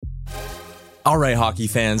All right, hockey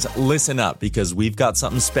fans, listen up because we've got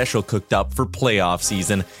something special cooked up for playoff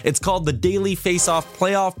season. It's called the Daily Face-Off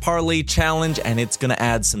Playoff Parlay Challenge, and it's going to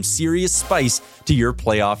add some serious spice to your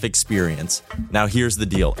playoff experience. Now, here's the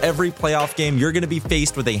deal. Every playoff game, you're going to be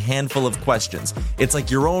faced with a handful of questions. It's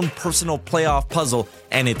like your own personal playoff puzzle,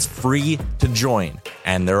 and it's free to join.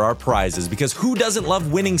 And there are prizes, because who doesn't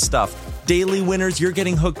love winning stuff? Daily winners, you're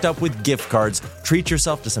getting hooked up with gift cards. Treat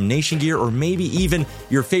yourself to some Nation gear or maybe even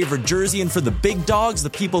your favorite jersey. And for the big dogs, the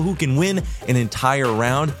people who can win an entire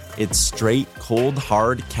round, it's straight, cold,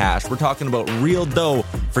 hard cash. We're talking about real dough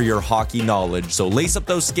for your hockey knowledge. So lace up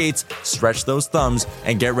those skates, stretch those thumbs,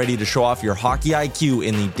 and get ready to show off your hockey IQ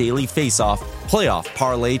in the Daily Face-Off Playoff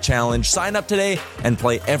Parlay Challenge. Sign up today and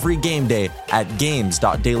play every game day at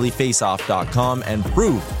games.dailyfaceoff.com and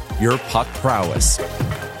prove your puck prowess.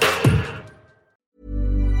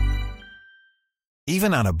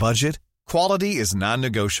 Even on a budget, quality is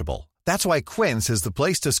non-negotiable. That's why Quince is the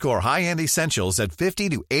place to score high-end essentials at 50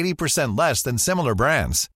 to 80% less than similar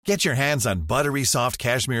brands. Get your hands on buttery soft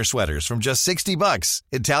cashmere sweaters from just $60,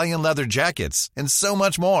 Italian leather jackets, and so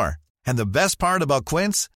much more. And the best part about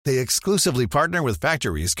Quince, they exclusively partner with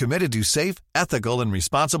factories committed to safe, ethical, and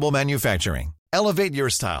responsible manufacturing. Elevate your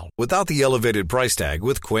style without the elevated price tag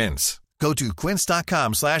with Quince. Go to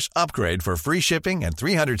quince.com/upgrade for free shipping and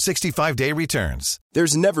 365-day returns.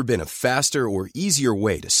 There's never been a faster or easier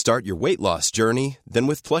way to start your weight loss journey than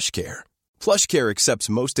with PlushCare. PlushCare accepts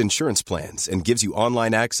most insurance plans and gives you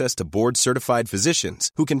online access to board-certified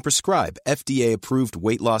physicians who can prescribe FDA-approved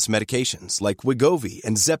weight loss medications like Wegovy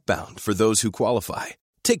and Zepbound for those who qualify.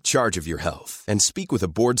 Take charge of your health and speak with a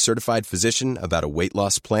board-certified physician about a weight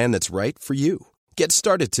loss plan that's right for you. Get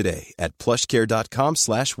started today at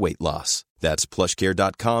plushcare.com/weight-loss. That's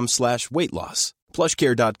plushcare.com/weight-loss.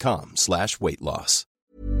 plushcare.com/weight-loss.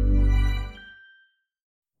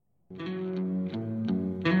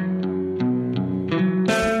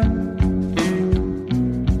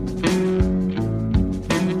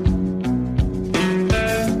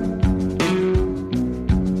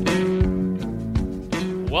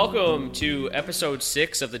 Welcome to episode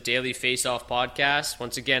 6 of the Daily Face-Off podcast.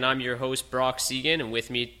 Once again, I'm your host, Brock Segan, and with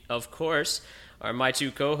me, of course, are my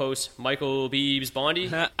two co-hosts, Michael Beebs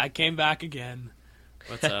Bondi. I came back again.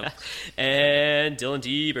 What's up? And Dylan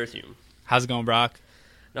D. Berthume. How's it going, Brock?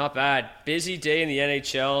 Not bad. Busy day in the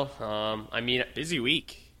NHL. Busy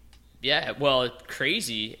week. Yeah, well,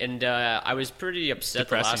 crazy. And I was pretty upset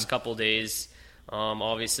the last couple days.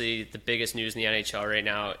 Obviously, the biggest news in the NHL right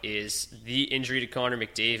now is the injury to Connor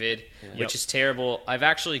McDavid, which is terrible. I've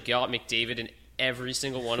actually got McDavid in every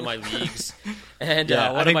single one of my leagues. And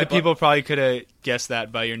I think the people probably could have guessed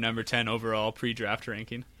that by your number 10 overall pre-draft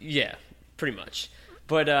ranking. Yeah, pretty much.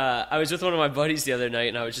 But I was with one of my buddies the other night,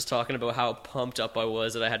 and I was just talking about how pumped up I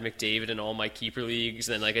was that I had McDavid in all my keeper leagues,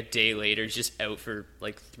 and then like a day later, he's just out for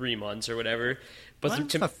like 3 months or whatever. But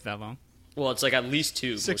it's not that long. Well, it's like at least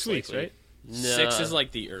 2. 6 weeks, likely. right? No. 6 is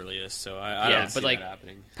like the earliest, so I don't see that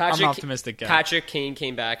happening. I'm an optimistic guy. Patrick Kane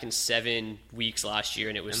came back in 7 weeks last year,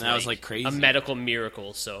 and it was, that was like crazy. A medical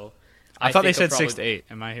miracle. So I thought they said 6 to 8.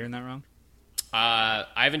 Am I hearing that wrong? I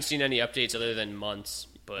haven't seen any updates other than months.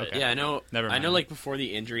 But okay. Yeah, I know. Never mind. I know. Like before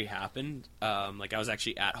the injury happened, like I was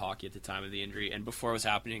actually at hockey at the time of the injury, and before it was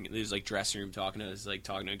happening, there was like dressing room talking to a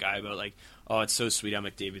guy about like, oh, it's so sweet how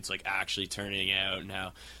McDavid's like actually turning out and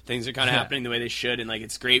how things are kind of happening the way they should, and like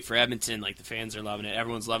it's great for Edmonton. Like the fans are loving it,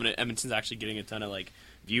 everyone's loving it. Edmonton's actually getting a ton of like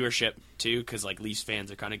viewership too, because like Leafs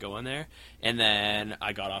fans are kind of going there. And then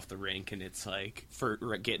I got off the rink, and it's like for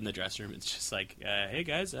getting the dressing room, it's just like, hey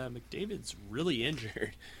guys, McDavid's really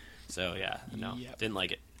injured. So yeah, no, didn't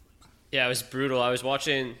like it. Yeah, it was brutal. I was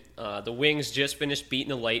watching the Wings just finished beating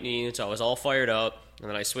the Lightning, so I was all fired up. And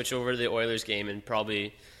then I switched over to the Oilers game, and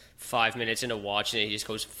probably 5 minutes into watching it, he just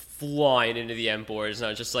goes flying into the end boards, and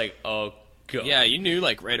I was just like, oh god. Yeah, you knew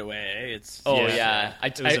like right away. It was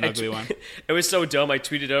an ugly one. It was so dumb. I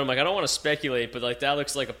tweeted out, I'm like, I don't want to speculate, but like that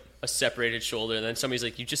looks like a separated shoulder. And then somebody's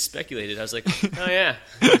like, you just speculated. I was like, oh yeah,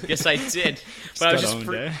 yes I did. But I was just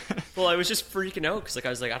I was just freaking out because like I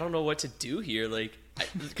was like, I don't know what to do here. Like,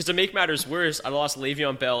 because to make matters worse, I lost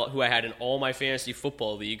Le'Veon Bell, who I had in all my fantasy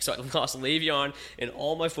football leagues. So I lost Le'Veon in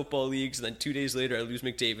all my football leagues, and then 2 days later, I lose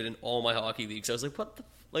McDavid in all my hockey leagues. I was like, what the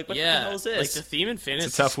hell is this? Like the theme in fantasy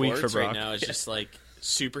it's a tough week for sports Brock. right now is just like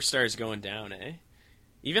superstars going down, eh?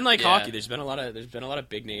 Even like hockey, there's been a lot of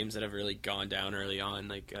big names that have really gone down early on,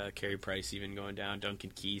 like Carey Price even going down,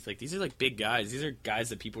 Duncan Keith. Like these are like big guys. These are guys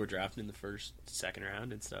that people were drafting in the first, second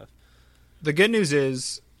round and stuff. The good news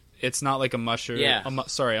is it's not like a muscle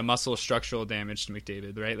structural damage to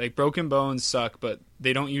McDavid, right? Like broken bones suck, but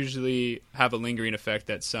they don't usually have a lingering effect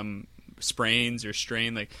that some sprains or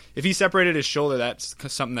strain. Like if he separated his shoulder, that's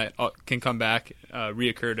something that can come back,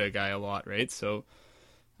 reoccur to a guy a lot, right? So,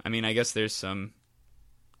 I mean, I guess there's some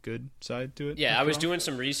good side to it. Yeah, I was doing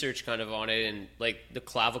some research kind of on it, and like the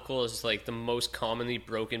clavicle is like the most commonly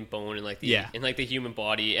broken bone in like the human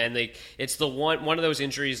body, and like it's the one of those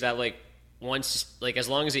injuries that like once, like as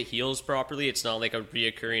long as it heals properly, it's not like a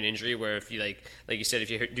reoccurring injury where if you like you said, if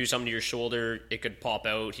you do something to your shoulder, it could pop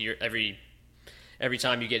out here every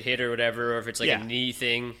time you get hit or whatever, or if it's like a knee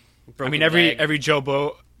thing. I mean, every Joe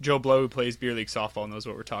Blow who plays beer league softball knows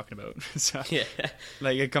what we're talking about. So, yeah,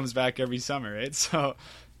 like it comes back every summer, right? So,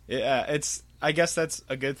 yeah, I guess that's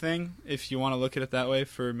a good thing if you want to look at it that way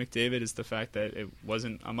for McDavid, is the fact that it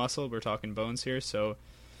wasn't a muscle. We're talking bones here, so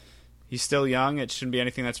he's still young. It shouldn't be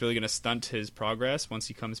anything that's really going to stunt his progress once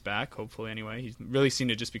he comes back, hopefully anyway. He's really seemed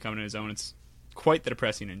to just be coming on his own. It's quite the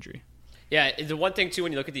depressing injury. Yeah, the one thing, too,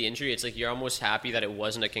 when you look at the injury, it's like you're almost happy that it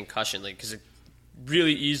wasn't a concussion, like because it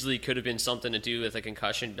really easily could have been something to do with a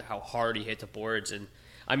concussion, how hard he hit the boards. And,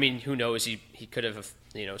 I mean, who knows? He could have,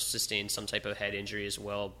 sustained some type of head injury as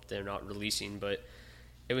well. They're not releasing, but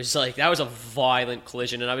it was like that was a violent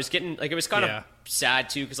collision. And I was getting, like, it was kind of sad,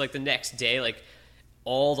 too, because, like, the next day, like,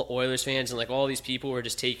 all the Oilers fans and like all these people were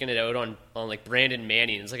just taking it out on like Brandon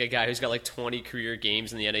Manning. It's like a guy who's got like 20 career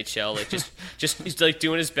games in the NHL. Like just he's like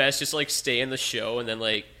doing his best, just like stay in the show, and then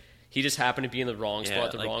like he just happened to be in the wrong spot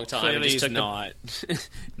at the wrong time. Clearly and just he's not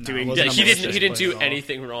doing. He didn't do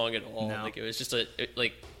anything wrong at all. No. Like it was just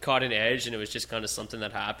like caught an edge, and it was just kind of something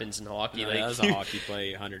that happens in hockey. That was a hockey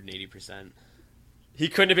play, 180%. He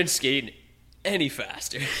couldn't have been skating any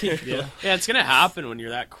faster. Yeah, it's gonna happen when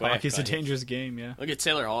you're that quick. Hockey's a dangerous game. Yeah, look at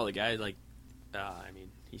Taylor Hall, the guy. Like, I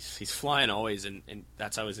mean, he's flying always, and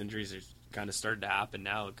that's how his injuries are kind of started to happen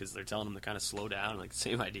now because they're telling him to kind of slow down. Like,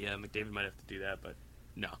 same idea. McDavid might have to do that, but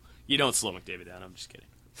no, you don't slow McDavid down. I'm just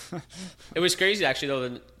kidding. It was crazy actually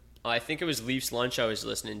though. I think it was Leafs Lunch I was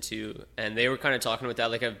listening to, and they were kind of talking about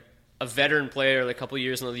that, like a veteran player, like a couple of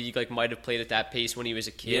years in the league, like might have played at that pace when he was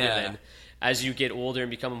a kid, and then as you get older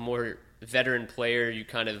and become a more veteran player, you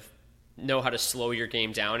kind of know how to slow your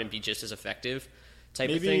game down and be just as effective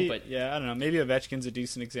type of thing. But yeah, I don't know. Maybe Ovechkin's a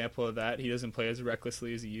decent example of that. He doesn't play as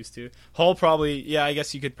recklessly as he used to. Hall probably, I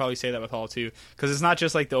guess you could probably say that with Hall too, because it's not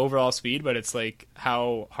just like the overall speed, but it's like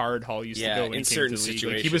how hard Hall used to go when he came to the league.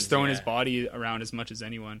 Like, he was throwing his body around as much as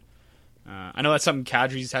anyone. I know that's something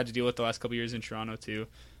Kadri's had to deal with the last couple of years in Toronto too.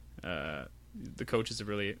 The coaches have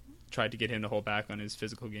really tried to get him to hold back on his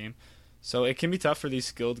physical game. So it can be tough for these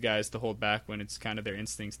skilled guys to hold back when it's kind of their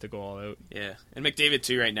instincts to go all out. Yeah, and McDavid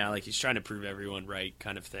too right now, like he's trying to prove everyone right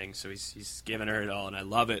kind of thing. So he's giving her it all, and I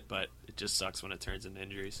love it, but it just sucks when it turns into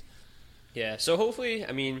injuries. Yeah, so hopefully,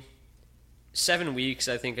 I mean, 7 weeks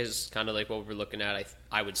I think is kind of like what we're looking at,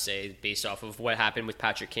 I would say, based off of what happened with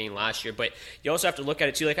Patrick Kane last year. But you also have to look at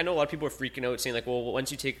it too. Like I know a lot of people are freaking out saying like, well,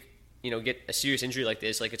 once you get a serious injury like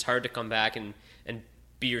this, like it's hard to come back and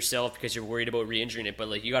be yourself because you're worried about re-injuring it. But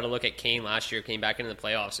like you got to look at Kane last year, came back into the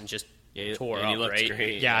playoffs and just tore up, right?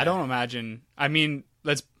 Great. Yeah, I don't imagine. I mean,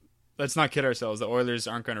 let's not kid ourselves. The Oilers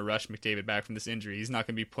aren't going to rush McDavid back from this injury. He's not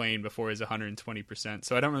going to be playing before he's 120%.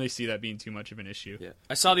 So I don't really see that being too much of an issue. Yeah,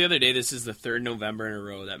 I saw the other day. This is the 3rd November in a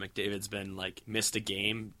row that McDavid's been like missed a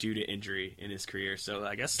game due to injury in his career. So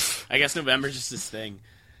I guess November's just his thing.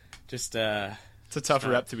 Just it's a tough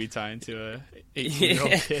rep to be tying to a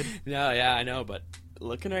 18-year-old kid. No, yeah, I know, but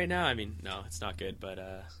looking right now, I mean, no, it's not good, but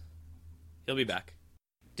he'll be back.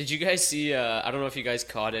 Did you guys see, I don't know if you guguys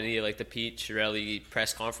caught any like the Pete Chiarelli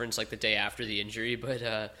press conference like the day after the injury,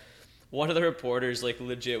 but one of the reporters like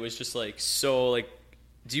legit was just like, so like,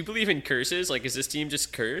 do you believe in curses? Like, is this team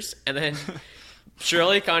just cursed? And then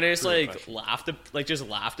Chiarelli kind of just like laughed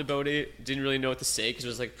about it, didn't really know what to say because it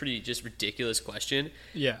was like pretty just ridiculous question.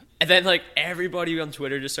 Yeah. And then like everybody on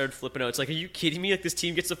Twitter just started flipping out. It's like, are you kidding me? Like this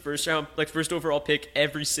team gets the first overall pick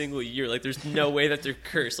every single year. Like there's no way that they're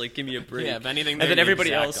cursed. Like give me a break. Yeah, if anything, and then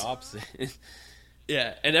everybody else opposite.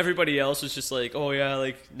 Yeah, and everybody else was just like, oh yeah,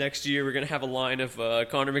 like next year we're gonna have a line of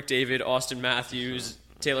Connor McDavid, Austin Matthews,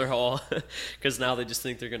 Taylor Hall, because now they just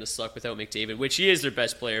think they're gonna suck without McDavid, which he is their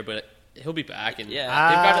best player, but he'll be back. And they've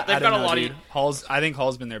got a lot of. I think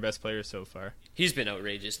Hall's been their best player so far. He's been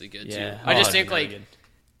outrageously good too. I just think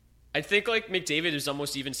I think like McDavid is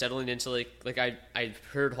almost even settling into like I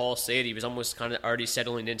heard Hall say it. He was almost kind of already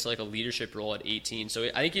settling into like a leadership role at 18. So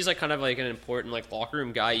I think he's like kind of like an important like locker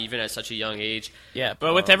room guy even at such a young age. Yeah,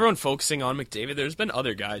 but with everyone focusing on McDavid, there's been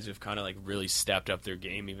other guys who've kind of like really stepped up their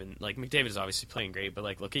game. Even like McDavid is obviously playing great, but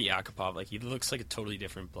like look at Yakupov. Like he looks like a totally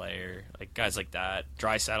different player. Like guys like that,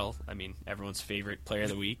 Draisaitl. I mean, everyone's favorite player of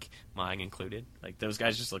the week, mine included. Like those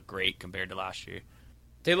guys just look great compared to last year.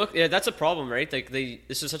 They look. Yeah, that's a problem, right? Like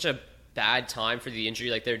this is such a bad time for the injury.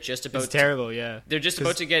 Like they're just about. It's terrible. Yeah. They're just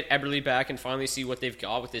about to get Eberle back and finally see what they've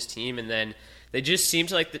got with this team, and then they just seem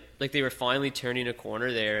to like they were finally turning a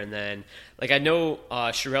corner there. And then like I know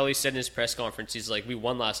Chiarelli said in his press conference, he's like, "We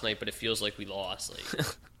won last night, but it feels like we lost." Like,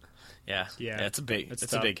 yeah, it's a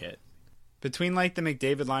big hit. Between like the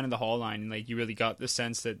McDavid line and the Hall line, like you really got the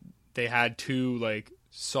sense that they had two like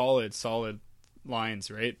solid lines,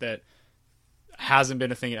 right? That hasn't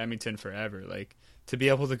been a thing at Edmonton forever. Like to be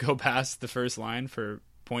able to go past the first line for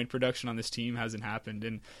point production on this team hasn't happened,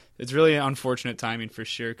 and it's really unfortunate timing for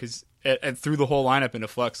sure. Because it threw the whole lineup into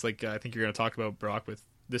flux. Like I think you're going to talk about, Brock, with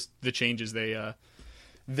the changes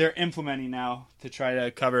they're implementing now to try to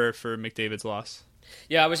cover for McDavid's loss.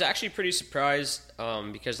 Yeah, I was actually pretty surprised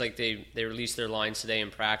because like they released their lines today in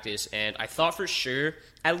practice, and I thought for sure,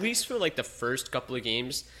 at least for like the first couple of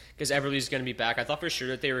games, because Eberle's going to be back, I thought for sure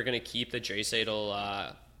that they were going to keep the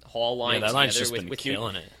Draisaitl Hall line together. That line's just been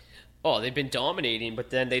killing it. Oh, they've been dominating, but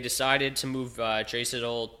then they decided to move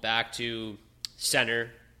Draisaitl back to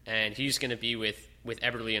center, and he's going to be with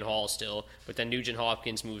Eberle and Hall still, but then Nugent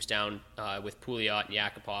Hopkins moves down with Pouliot and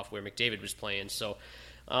Yakupov where McDavid was playing, so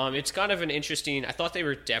it's kind of an interesting. I thought they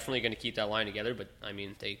were definitely going to keep that line together, but I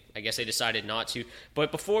mean, I guess they decided not to.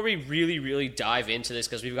 But before we really dive into this,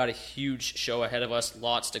 because we've got a huge show ahead of us,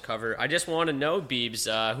 lots to cover, I just want to know,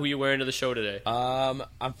 Beebs, who you wearing to the show today?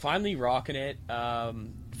 I'm finally rocking it.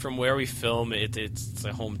 From where we film, it's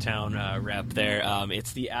a hometown rep there.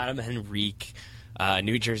 It's the Adam Henrique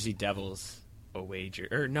New Jersey Devils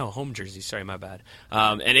home jersey. Sorry, my bad.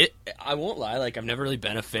 And I won't lie, like I've never really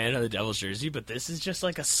been a fan of the Devils jersey, but this is just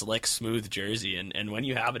like a slick, smooth jersey, and when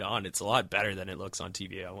you have it on, it's a lot better than it looks on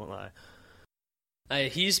TV. I won't lie.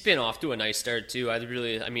 He's been off to a nice start too.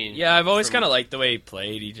 Yeah, I've always kind of liked the way he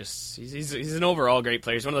played. He's an overall great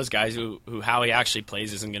player. He's one of those guys who how he actually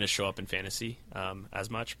plays isn't going to show up in fantasy as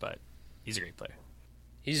much, but he's a great player.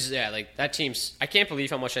 Like that team's. I can't believe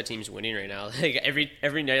how much that team's winning right now. Like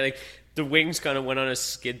every night, like the Wings kind of went on a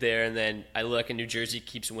skid there, and then I look and New Jersey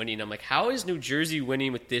keeps winning. I'm like, how is New Jersey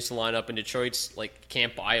winning with this lineup? And Detroit's like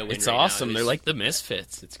can't buy a win. It's right awesome. Now. They're like the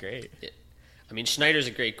misfits. It's great. I mean, Schneider's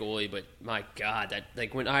a great goalie, but my God, that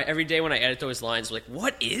like every day when I edit those lines, I'm like,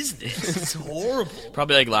 what is this? It's horrible.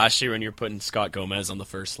 Probably like last year when you're putting Scott Gomez on the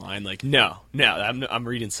first line. Like, no, I'm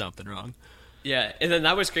reading something wrong. Yeah, and then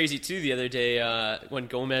that was crazy too the other day when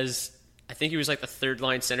Gomez, I think he was like the third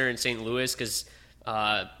line center in St. Louis because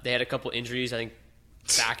they had a couple injuries. I think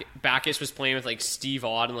Backus was playing with like Steve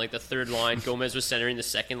Odd in like the third line. Gomez was centering the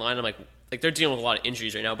second line. I'm like they're dealing with a lot of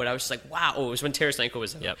injuries right now. But I was just like, wow. Oh, it was when Tarasenko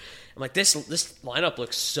was out. Yep. I'm like, this lineup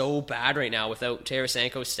looks so bad right now without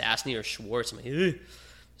Tarasenko, Stastny, or Schwartz. I'm like, ugh.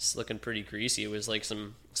 It's looking pretty greasy. It was like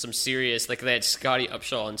some serious, like they had Scotty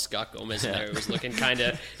Upshaw and Scott Gomez in there. It was looking kind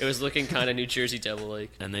of New Jersey Devil like.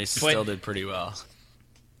 And they still did pretty well.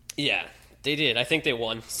 Yeah, they did. I think they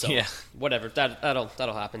won. So yeah, whatever.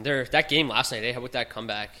 That'll happen. That game last night, with that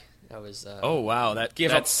comeback, that was. Oh wow,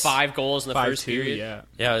 give up 5 goals in the first period.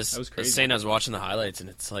 Yeah, I was saying I was watching the highlights and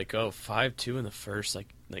it's like 5-2 in the first, like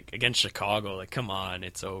against Chicago. Like, come on,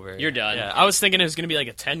 it's over. You're done. Yeah, I was thinking it was gonna be like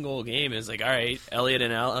a 10-goal game. It's like, all right, Elliott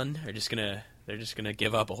and Allen are just gonna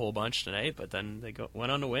give up a whole bunch tonight, but then they went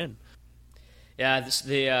on to win. Yeah,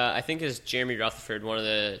 I think it's Jeremy Rutherford, one of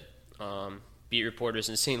the beat reporters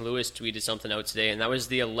in St. Louis, tweeted something out today, and that was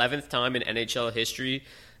the 11th time in NHL history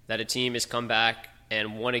that a team has come back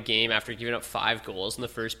and won a game after giving up 5 goals in the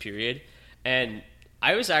first period. And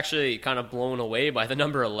I was actually kind of blown away by the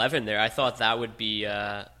number 11 there. I thought that would be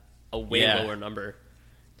a way lower number.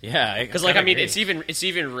 Yeah, because I mean, it's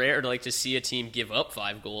even rare to see a team give up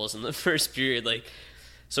 5 goals in the first period. Like,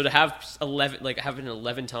 so to have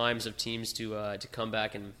 11 times of teams to come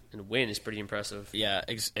back and win is pretty impressive. Yeah,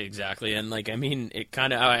 exactly. And I mean, I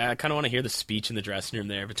kind of want to hear the speech in the dressing room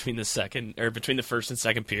there between the first and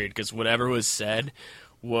second period, because whatever was said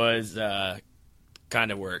was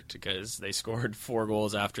kind of worked, because they scored 4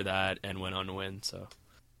 goals after that and went on to win. So,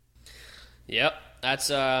 yep, that's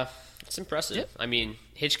impressive. Yep. I mean,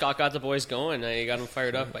 Hitchcock got the boys going. He got them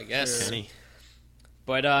fired up, I guess. Sure.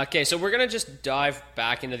 But, okay, so we're going to just dive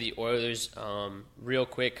back into the Oilers real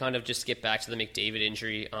quick, kind of just get back to the McDavid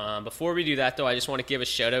injury. Before we do that, though, I just want to give a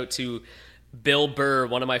shout-out to Bill Burr,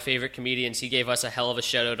 one of my favorite comedians. He gave us a hell of a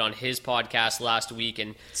shout-out on his podcast last week.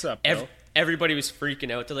 And what's up, Bill? Everybody was freaking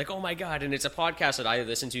out. They're like, oh, my God. And it's a podcast that I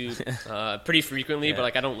listen to pretty frequently,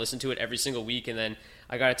 but I don't listen to it every single week. And then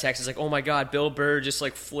I got a text. It's like, oh, my God, Bill Burr just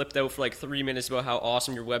flipped out for 3 minutes about how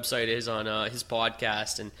awesome your website is on his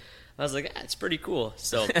podcast. And I was like, it's pretty cool.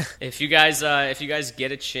 So if you guys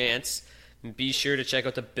get a chance, Be sure to check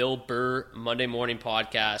out the Bill Burr Monday Morning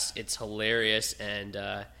Podcast. It's hilarious, and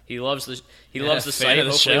he loves the site.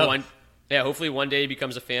 Hopefully one day he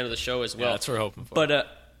becomes a fan of the show as well. Yeah, that's what we're hoping for. But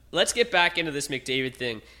let's get back into this McDavid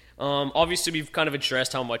thing. Obviously, we've kind of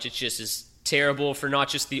addressed how much it just is terrible for not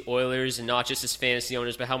just the Oilers and not just his fantasy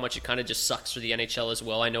owners, but how much it kind of just sucks for the NHL as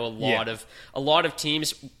well. I know a lot of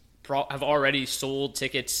teams have already sold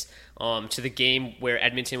tickets to the game where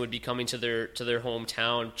Edmonton would be coming to their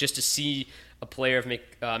hometown just to see a player of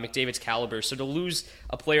McDavid's caliber. So to lose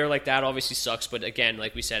a player like that obviously sucks, but again,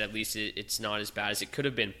 like we said, at least it's not as bad as it could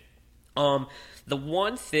have been. The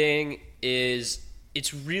one thing is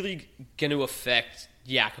it's really going to affect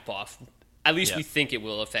Yakupov. At least we think it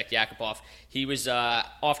will affect Yakupov. He was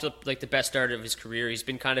off to the best start of his career. He's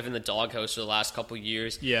been kind of in the doghouse for the last couple of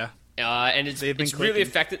years. Yeah. And it's really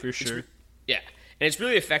affected for sure. And it's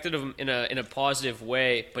really affected him in a positive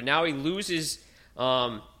way. But now he loses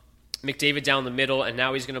McDavid down the middle, and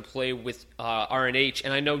now he's going to play with RNH.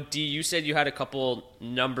 And I know, D, you said you had a couple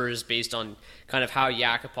numbers based on kind of how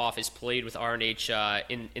Yakupov has played with RNH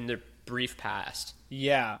in the brief past.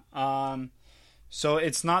 Yeah. So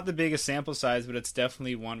it's not the biggest sample size, but it's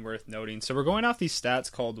definitely one worth noting. So we're going off these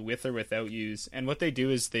stats called with or without use, and what they do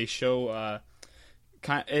is they show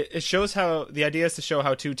it shows how the idea is to show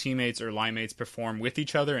how two teammates or line mates perform with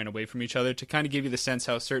each other and away from each other, to kind of give you the sense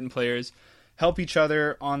how certain players help each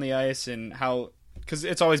other on the ice, and how, because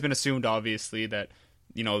it's always been assumed obviously that,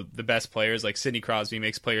 you know, the best players like Sidney Crosby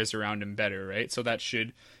makes players around him better, right? So that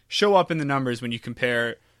should show up in the numbers when you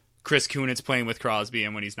compare Chris Kunitz playing with Crosby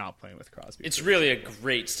and when he's not playing with Crosby. It's really a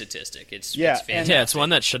great statistic. It's fantastic. Yeah, it's one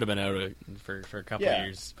that should have been out for a couple of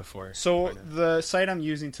years before. So the site I'm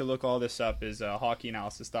using to look all this up is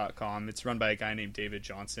hockeyanalysis.com. It's run by a guy named David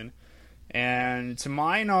Johnson. And to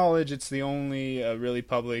my knowledge, it's the only really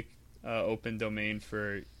public open domain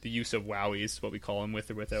for the use of wowies, what we call them,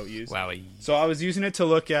 with or without use. Wowie. So I was using it to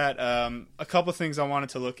look at a couple things I wanted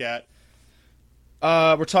to look at.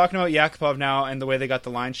 We're talking about Yakupov now and the way they got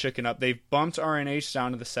the line shooken up. They've bumped RNH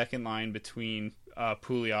down to the second line between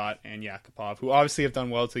Pouliot and Yakupov, who obviously have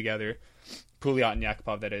done well together. Pouliot and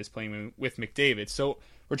Yakupov, that is, playing with McDavid. So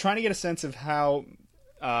we're trying to get a sense of how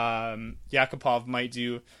Yakupov might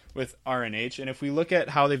do with RNH. And if we look at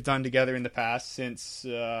how they've done together in the past, since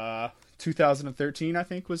 2013, I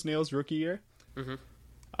think, was Nail's rookie year.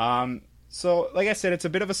 Mm-hmm. So, like I said, it's a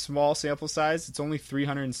bit of a small sample size. It's only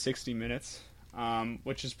 360 minutes.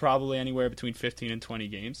 Which is probably anywhere between 15 and 20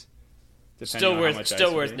 games. Still worth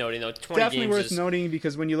noting, though. 20 Definitely games worth noting,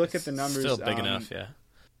 because when you look at the numbers, still big enough. Yeah,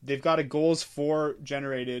 they've got a goals for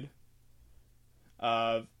generated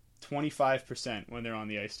of 25% when they're on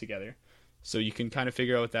the ice together. So you can kind of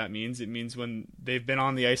figure out what that means. It means when they've been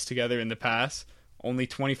on the ice together in the past, only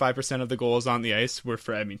 25% of the goals on the ice were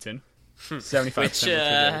for Edmonton. 75% for the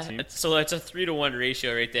other team. So that's a 3-to-1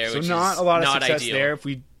 ratio right there. So which not is a lot of not success ideal. there. If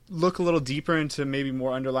we look a little deeper into maybe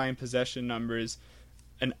more underlying possession numbers,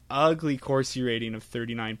 an ugly Corsi rating of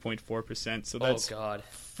 39.4%. So that's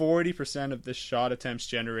 40% of the shot attempts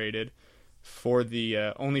generated for the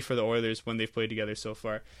only for the Oilers when they've played together so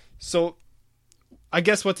far. So I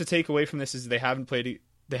guess what to take away from this is they haven't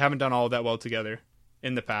done all that well together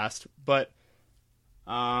in the past. But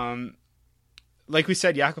like we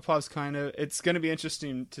said, Yakupov's it's going to be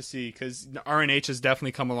interesting to see, because RNH has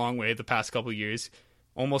definitely come a long way the past couple of years.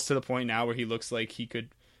 Almost to the point now where he looks like he could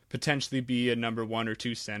potentially be a number 1 or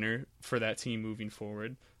 2 center for that team moving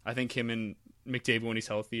forward. I think him and McDavid, when he's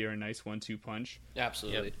healthy, are a nice 1-2 punch.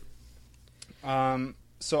 Absolutely. Yep.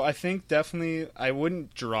 So I think definitely I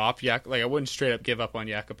wouldn't drop I wouldn't straight up give up on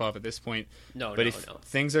Yakupov at this point. But if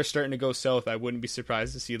things are starting to go south, I wouldn't be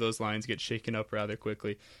surprised to see those lines get shaken up rather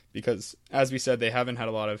quickly, because, as we said, they haven't had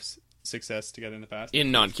a lot of success together in the past.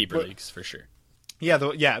 In non-keeper leagues, for sure. Yeah,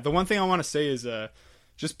 the one thing I want to say is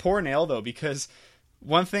just poor Nail, though, because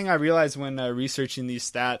one thing I realized when researching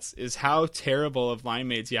these stats is how terrible of line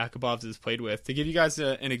mates Yakupov has played with. To give you guys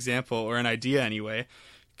an example, or an idea anyway,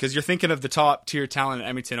 because you're thinking of the top tier talent at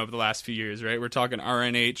Edmonton over the last few years, right? We're talking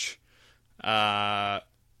RNH,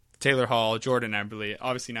 Taylor Hall, Jordan Eberle,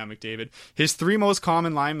 obviously now McDavid. His 3 most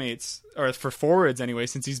common line mates, or for forwards anyway,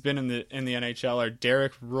 since he's been in the NHL, are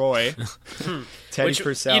Derek Roy, Teddy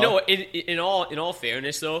Purcell. You know, in all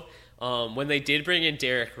fairness though, when they did bring in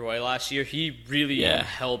Derek Roy last year, he really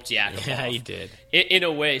helped Yakupov. Yeah, he did. In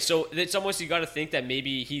a way. So it's almost, you got to think that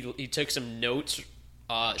maybe he took some notes.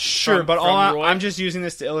 Sure, but I'm just using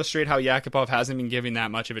this to illustrate how Yakupov hasn't been given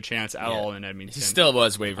that much of a chance at all in Edmonton. He still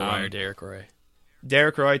was waiver wire Derek Roy.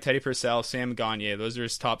 Derek Roy, Teddy Purcell, Sam Gagner. Those are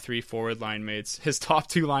his top 3 forward line mates. His top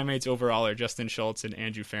 2 line mates overall are Justin Schultz and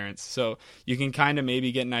Andrew Ference. So you can kind of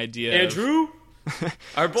maybe get an idea. Andrew?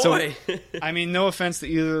 Our boy. So, I mean, no offense to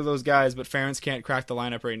either of those guys, but Ference can't crack the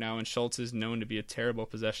lineup right now, and Schultz is known to be a terrible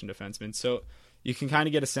possession defenseman. So you can kind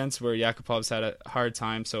of get a sense where Yakupov's had a hard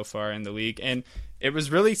time so far in the league. And it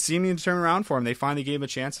was really seeming to turn around for him. They finally gave him a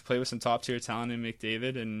chance to play with some top-tier talent in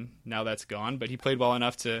McDavid, and now that's gone. But he played well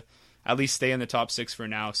enough to at least stay in the top 6 for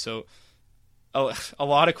now. So a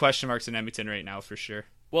lot of question marks in Edmonton right now for sure.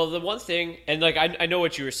 Well, the one thing, and like I know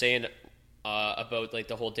what you were saying about like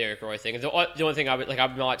the whole Derek Roy thing. The only thing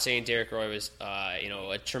I'm not saying Derek Roy was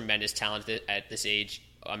a tremendous talent at this age.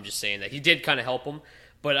 I'm just saying that he did kind of help him.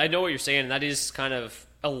 But I know what you're saying, and that is kind of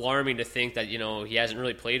alarming to think that he hasn't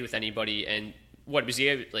really played with anybody. And what was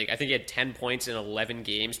he like? I think he had 10 points in 11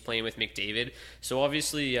 games playing with McDavid. So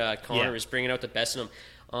obviously Connor is bringing out the best in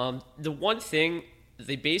him. The one thing,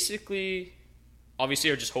 they basically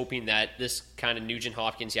obviously are just hoping that this kind of Nugent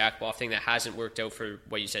Hopkins Yakupov thing that hasn't worked out for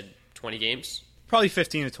what you said, 20 games? Probably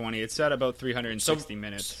 15 to 20. It's at about 360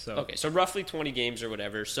 minutes. So. Okay, so roughly 20 games or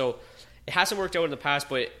whatever. So it hasn't worked out in the past,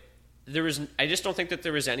 but I just don't think that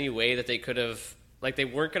there was any way that they could have, like, they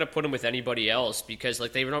weren't going to put him with anybody else because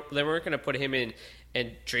like they weren't going to put him in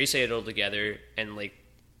and Draisaitl together, and like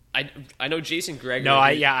I know Jason Gregory. No,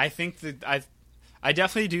 I think that I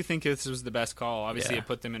definitely do think this was the best call. Obviously, it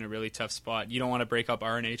put them in a really tough spot. You don't want to break up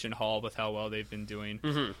RNH and Hall with how well they've been doing.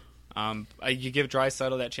 Mm-hmm. You give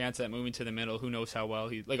Draisaitl that chance at moving to the middle. Who knows how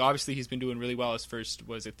well obviously he's been doing really well his first,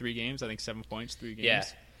 3 games? I think 7 points, 3 games. Yeah.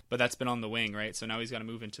 But that's been on the wing, right? So now he's got to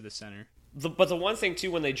move into the center. But the one thing,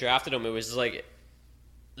 too, when they drafted him, it was like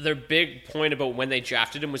their big point about when they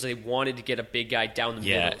drafted him was they wanted to get a big guy down the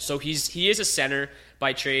middle. So he is a center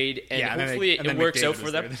by trade, and hopefully it works out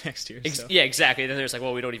for them. The next year, so. Yeah, exactly. Then there's like,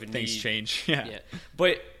 well, we don't even things need... change. Yeah.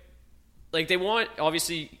 But like they want,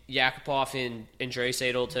 obviously, Yakupov and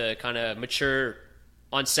Draisaitl to kind of mature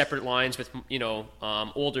on separate lines with,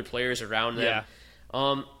 older players around them.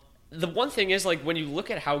 Yeah. The one thing is, like, when you look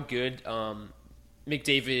at how good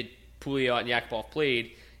McDavid, Pouliot, and Yakupov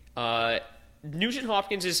played, Nugent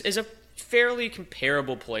Hopkins is a fairly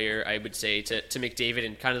comparable player, I would say, to McDavid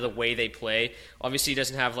and kind of the way they play. Obviously, he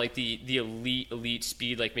doesn't have like the elite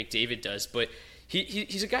speed like McDavid does, but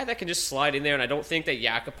he's a guy that can just slide in there. And I don't think that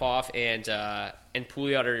Yakupov and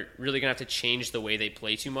Pouliot are really gonna have to change the way they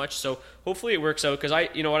play too much. So hopefully it works out because I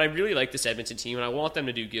really like this Edmonton team and I want them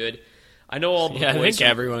to do good. I know all the boys. I think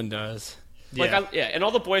everyone does. Like and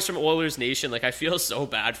all the boys from Oilers Nation, like I feel so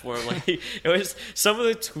bad for him. Like it was some of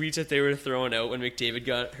the tweets that they were throwing out when McDavid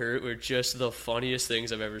got hurt were just the funniest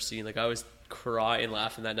things I've ever seen. Like I was crying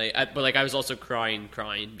laughing that night, but like I was also crying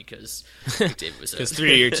because McDavid was because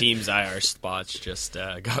 3 of your team's IR spots just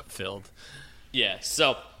got filled. Yeah,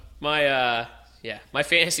 so my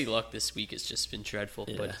fantasy luck this week has just been dreadful.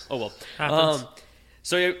 Yeah. But oh well.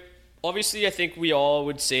 So. Obviously, I think we all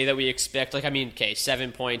would say that we expect,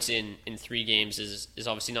 7 points in 3 games is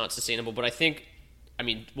obviously not sustainable. But I think,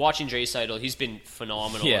 watching Draisaitl, he's been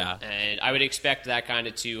phenomenal. Yeah. And I would expect that kind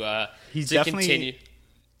of to continue.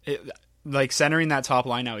 Centering that top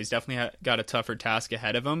line now, he's definitely got a tougher task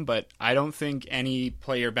ahead of him. But I don't think any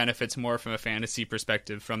player benefits more from a fantasy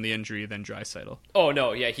perspective from the injury than Draisaitl. Oh,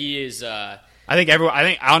 no. Yeah, he is... I think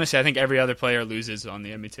every other player loses on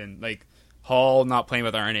the Edmonton. Hall not playing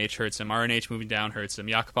with RNH hurts him. RNH moving down hurts him.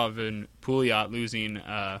 Yakupov and Pouliot losing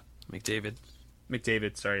McDavid,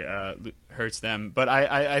 hurts them. But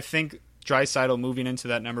I think Draisaitl moving into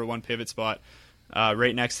that number 1 pivot spot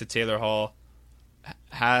right next to Taylor Hall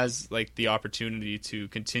has the opportunity to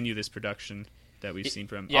continue this production that we've seen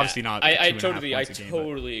from him. Yeah, Obviously not. I totally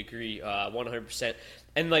agree 100%.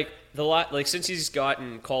 And since he's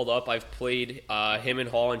gotten called up, I've played him and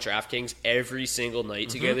Hall and DraftKings every single night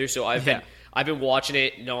together. So I've been watching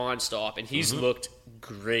it nonstop, and he's looked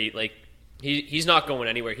great. He's not going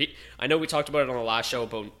anywhere. I know we talked about it on the last show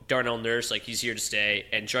about Darnell Nurse, he's here to stay,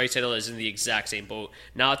 and Draisaitl is in the exact same boat.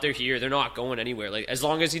 Now that they're here, they're not going anywhere. As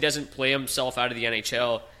long as he doesn't play himself out of the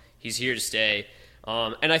NHL, he's here to stay.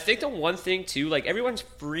 And I think the one thing too, everyone's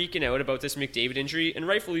freaking out about this McDavid injury, and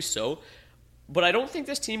rightfully so. But I don't think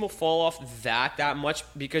this team will fall off that much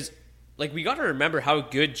because, we got to remember how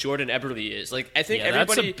good Jordan Eberle is. I think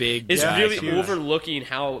everybody is really overlooking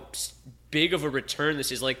how big of a return this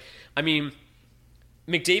is.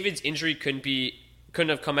 McDavid's injury couldn't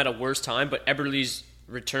have come at a worse time, but Eberle's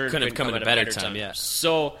return couldn't have come at a better time. Yeah.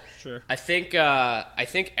 So sure. I think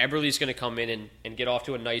Eberle's going to come in and get off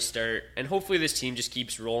to a nice start, and hopefully this team just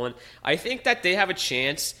keeps rolling. I think that they have a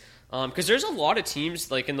chance. Because there's a lot of teams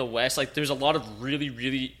in the West, there's a lot of really,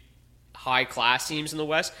 really high class teams in the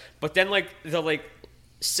West. But then like the like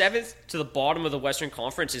 7th to the bottom of the Western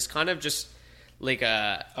Conference is kind of just like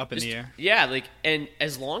up in the air. Yeah, like, and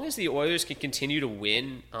as long as the Oilers can continue to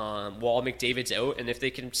win while McDavid's out, and if they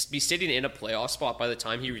can be sitting in a playoff spot by the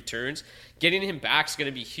time he returns, getting him back is going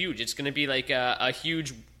to be huge. It's going to be like a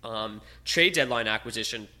huge trade deadline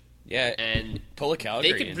acquisition. Yeah, and pull a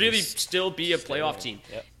Calgary. They could really still be a playoff team.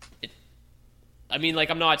 Yep. I mean, like,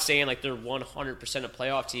 I'm not saying like they're 100% a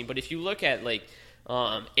playoff team, but if you look at like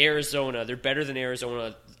Arizona, they're better than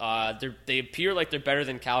Arizona. They appear like they're better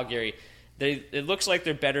than Calgary. It looks like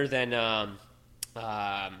they're better than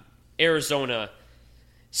Arizona.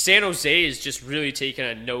 San Jose is just really taking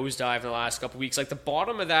a nosedive in the last couple weeks. Like the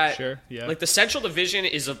bottom of that, like the Central Division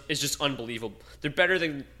is just unbelievable. They're better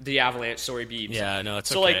than the Avalanche. Sorry, Beebs. Yeah, no, it's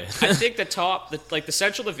so okay. like I think the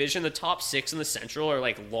Central Division, the top 6 in the Central are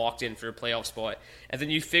like locked in for a playoff spot, and then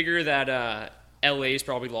you figure that LA is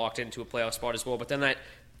probably locked into a playoff spot as well. But then that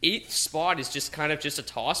 8th spot is just kind of just a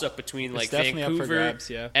toss up between like Vancouver, grabs,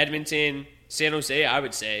 Edmonton, San Jose, I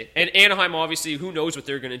would say, and Anaheim. Obviously, who knows what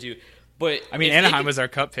they're going to do. But I mean, Anaheim was our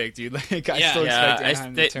cup pick, dude. Like, I still expect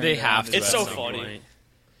Anaheim to turn they have to. It's so funny. Point.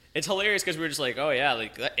 It's hilarious because we were just like, oh yeah,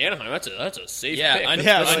 like Anaheim, that's a safe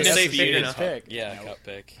pick. Safe pick. Yeah, no. Cup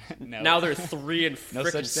pick. No. Now they're 3 and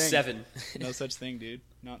frickin' 7. No such thing, dude.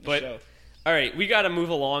 Not in the show. All right, we got to move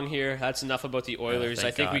along here. That's enough about the Oilers.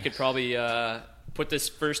 I think we could probably put this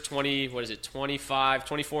first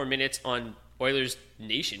 24 minutes on Oilers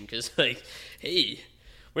Nation because, like, hey,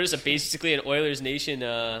 we're just basically an Oilers Nation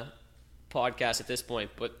podcast at this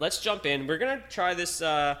point. But let's jump in. We're gonna try this.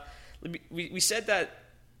 We said that,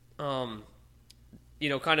 kind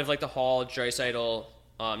of like the Hall, Draisaitl,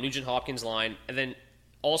 Nugent Hopkins line, and then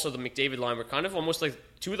also the McDavid line were kind of almost like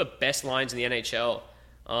two of the best lines in the NHL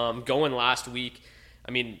going last week.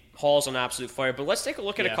 I mean, Hall's on absolute fire, but let's take a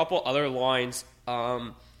look at a couple other lines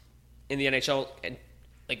in the NHL. And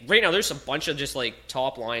like right now, there's a bunch of just like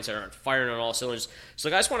top lines that are firing on all cylinders. So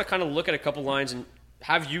like, I just want to kind of look at a couple lines and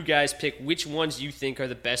have you guys pick which ones you think are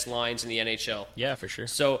the best lines in the NHL. Yeah, for sure.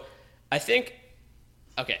 So I think,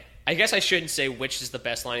 okay, I guess I shouldn't say which is the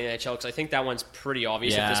best line in the NHL because I think that one's pretty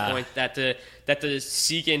obvious at this point. That the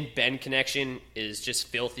Seguin-Benn connection is just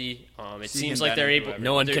filthy. It seems like they're able.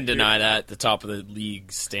 No one can deny that. The top of the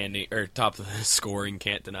league standing or top of the scoring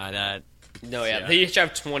can't deny that. No, they each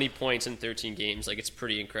have 20 points in 13 games. Like, it's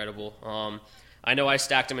pretty incredible. I know I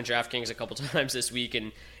stacked them in DraftKings a couple times this week,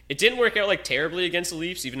 and it didn't work out like terribly against the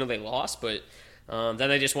Leafs, even though they lost. But then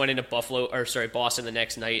they just went into Boston the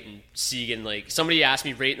next night, and Seguin, like, somebody asked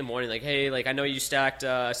me right in the morning, like, hey, like, I know you stacked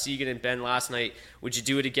Seguin and Ben last night. Would you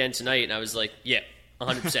do it again tonight? And I was like, yeah,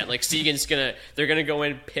 100%. Like, they're gonna go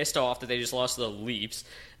in pissed off that they just lost to the Leafs.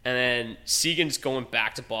 And then Seguin's going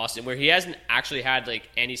back to Boston, where he hasn't actually had like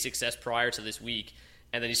any success prior to this week,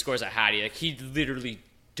 and then he scores a hattie. Like, he literally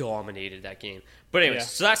dominated that game. But anyways,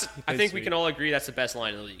 so that's. I think we can all agree that's the best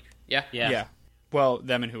line in the league. Yeah. Well,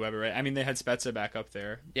 them and whoever, right? I mean, they had Spezza back up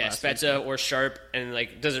there. Yeah, Spezza or Sharp, and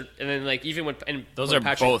like and then like even when those when are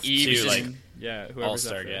Patrick both Eves too, like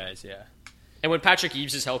all-star guys. Yeah. And when Patrick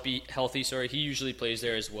Eves is healthy, he usually plays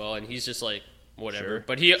there as well, and he's just like. Whatever, sure.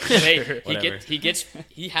 But he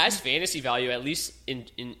has fantasy value at least in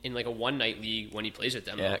like a one night league when he plays with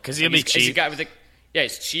them. Yeah, because he'll be cheap. He's a guy with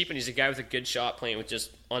he's cheap and he's a guy with a good shot playing with just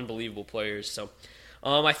unbelievable players. So,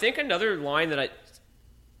 I think another line that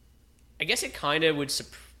I guess it kind of would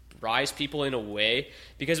surprise people in a way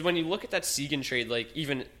because when you look at that Seguin trade, like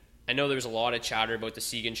even I know there was a lot of chatter about the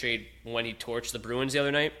Seguin trade when he torched the Bruins the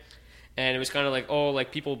other night, and it was kind of like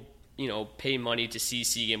people. Pay money to see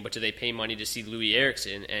Seguin, but do they pay money to see Louis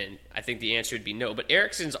Eriksson? And I think the answer would be no. But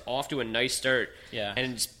Eriksson's off to a nice start. Yeah.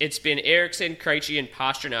 And it's been Eriksson, Krejci, and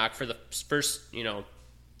Pastrnak for the first,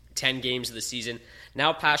 10 games of the season.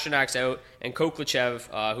 Now Pasternak's out, and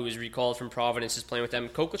Koklachev, who was recalled from Providence, is playing with them.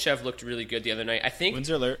 Koklachev looked really good the other night. I think...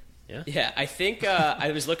 Windsor alert. Yeah, I think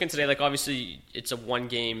I was looking today, like obviously it's a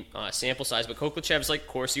one-game sample size, but Koklachev's like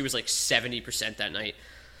Corsi was like 70% that night.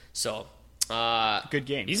 So... good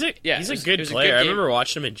game. He's a good player. I remember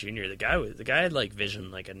watching him in junior. The guy had like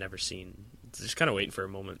vision like I'd never seen. Just kind of waiting for a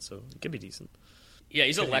moment, so it could be decent. Yeah,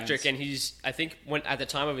 he's electric, and I think when at the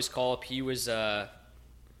time of his call up, he was tied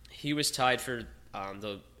for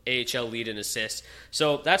the AHL lead in assists.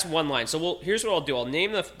 So that's one line. So here's what I'll do. I'll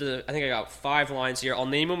name the I think I got 5 lines here. I'll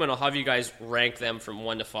name them, and I'll have you guys rank them from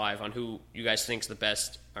 1 to 5 on who you guys think's the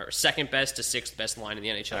best or second best to 6th best line in the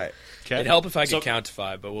NHL. All right. It'd help if I could count to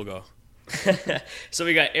 5, but we'll go. So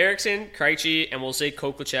we got Eriksson, Krejci, and we'll say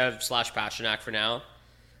Koklachev / Pastrnak for now.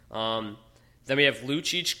 Then we have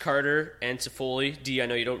Lucic, Carter, and Toffoli. D, I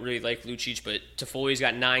know you don't really like Lucic, but Toffoli's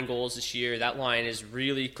got 9 goals this year. That line is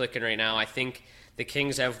really clicking right now. I think the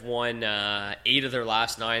Kings have won 8 of their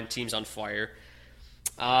last 9. Team's on fire.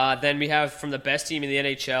 Then we have, from the best team in the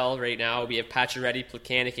NHL right now, we have Pacioretty,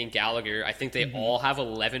 Plekanec, and Gallagher. I think they all have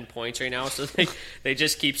 11 points right now, so they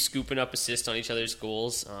just keep scooping up assists on each other's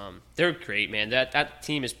goals. They're great, man. That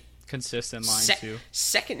team is consistent line too.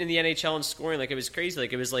 Second in the NHL in scoring. Like, it was crazy.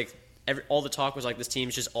 Like, it was like all the talk was like, this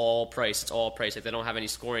team's just all price. It's all price. Like, they don't have any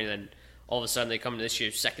scoring, and then all of a sudden they come into this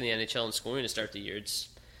year second in the NHL in scoring to start the year. It's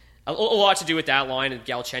a lot to do with that line, and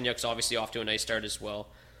Galchenyuk's obviously off to a nice start as well.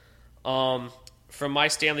 From my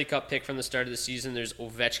Stanley Cup pick from the start of the season, there's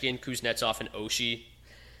Ovechkin, Kuznetsov, and Oshie.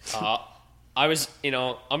 I'm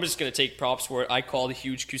just going to take props for it. I called a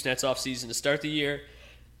huge Kuznetsov season to start the year.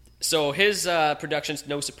 So his production's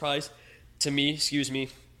no surprise to me,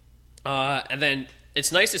 and then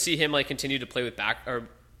it's nice to see him continue to play with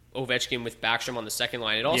Ovechkin with Backstrom on the second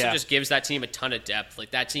line. It also just gives that team a ton of depth.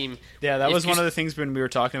 Like, that team... Yeah, that was one of the things when we were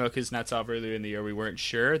talking about Kuznetsov earlier in the year. We weren't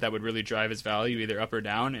sure that would really drive his value either up or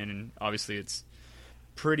down, and obviously it's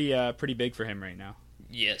pretty big for him right now.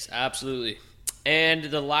 Yes, absolutely. And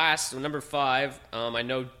the last, number 5, I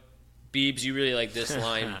know, Beebs, you really like this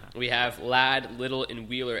line. We have Ladd, Little, and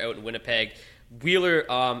Wheeler out in Winnipeg. Wheeler,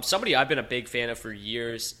 somebody I've been a big fan of for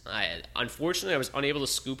years. Unfortunately, I was unable to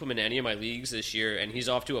scoop him in any of my leagues this year, and he's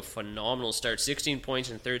off to a phenomenal start. 16 points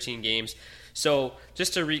in 13 games. So,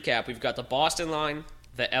 just to recap, we've got the Boston line,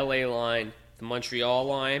 the LA line, the Montreal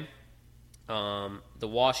line, the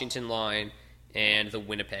Washington line, and the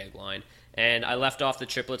Winnipeg line. And I left off the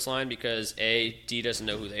triplets line because A, D doesn't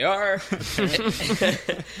know who they are,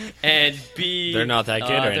 and B, they're not that good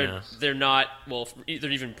right now. They're not. Well, they're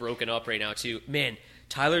even broken up right now too. Man,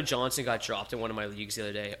 Tyler Johnson got dropped in one of my leagues the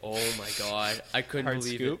other day. Oh my god, I couldn't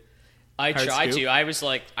believe it. I tried to. I was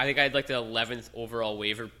like, I think I had the 11th overall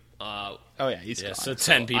waiver. He's gone. So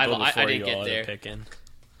 10 people before I didn't you get all there. to pick in.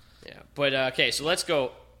 Yeah, but okay, so let's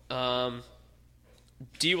go.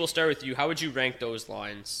 D, we'll start with you. How would you rank those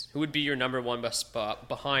lines? Who would be your number 1 spot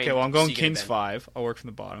behind? Okay, well, I'm going Seguin Kings Ben? 5. I'll work from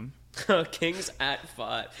the bottom. Kings at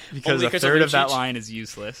 5. Because a third of that line is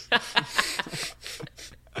useless.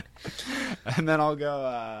 And then I'll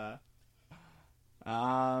go...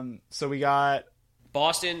 so we got...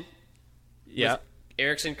 Boston. Yeah.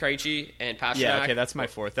 Eriksson, Krejci, and Pastrnak. Yeah, okay, that's my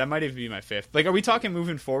 4th. That might even be my 5th. Are we talking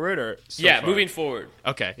moving forward or so far? Moving forward.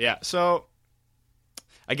 Okay, yeah. So...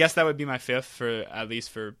 I guess that would be my 5th for at least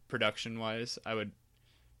for production wise. I would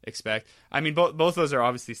expect. I mean, both those are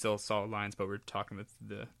obviously still solid lines, but we're talking with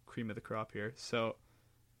the cream of the crop here. So,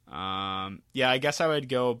 I guess I would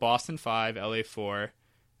go Boston 5, LA 4,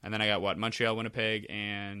 and then I got Montreal, Winnipeg,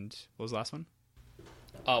 and what was the last one?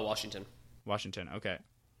 Washington. Washington. Okay.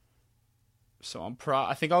 So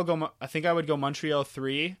I think I would go Montreal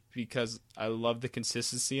 3 because I love the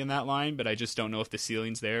consistency in that line, but I just don't know if the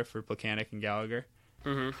ceiling's there for Plekanec and Gallagher.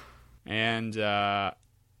 Mm-hmm. And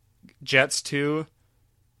Jets 2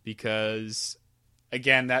 because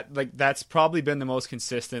again that's probably been the most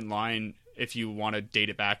consistent line if you want to date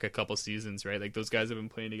it back a couple seasons, right? Those guys have been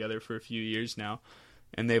playing together for a few years now,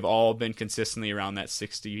 and they've all been consistently around that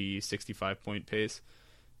 60-65 point pace.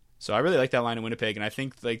 So I really like that line in Winnipeg, and I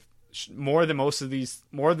think more than the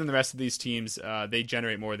rest of these teams, they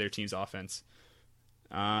generate more of their team's offense.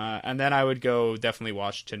 And then I would go definitely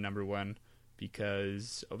Washington number 1.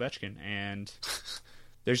 Because Ovechkin, and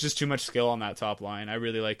there's just too much skill on that top line. I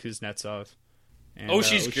really like Kuznetsov. And,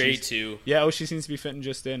 Oshie's great too. Yeah, Oshie seems to be fitting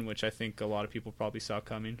just in, which I think a lot of people probably saw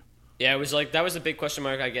coming. Yeah, it was that was a big question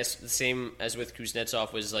mark. I guess the same as with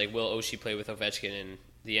Kuznetsov was will Oshie play with Ovechkin, and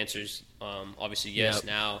the answer's obviously yes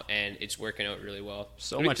now, and it's working out really well.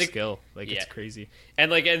 So much skill, it's crazy.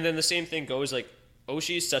 And and then the same thing goes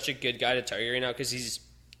Oshie's such a good guy to target right now because he's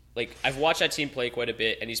I've watched that team play quite a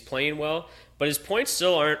bit, and he's playing well, but his points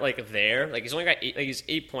still aren't there. He's only got 8. He's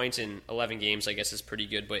 8 points in 11 games. I guess is pretty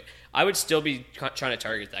good, but I would still be trying to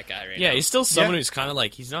target that guy right now. Yeah, he's still someone who's kind of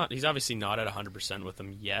he's obviously not at 100% with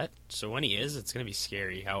them yet. So when he is, it's gonna be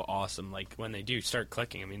scary how awesome. When they do start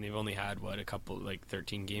clicking. I mean, they've only had a couple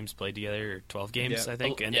 13 games played together, or 12 games I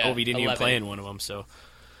think, and Ovi didn't 11. Even play in one of them. So.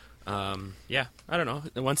 I don't know.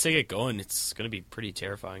 Once they get going, it's going to be pretty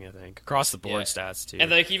terrifying. I think across the board stats too.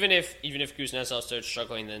 And even if Kuznetsov starts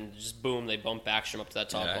struggling, then just boom, they bump Backstrom up to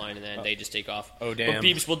that top line, and then they just take off. Oh damn! But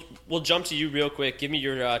Beebs, we'll jump to you real quick. Give me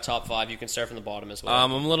your top 5. You can start from the bottom as well.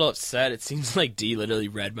 I'm a little upset. It seems like D literally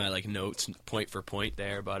read my notes point for point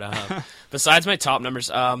there. But besides my top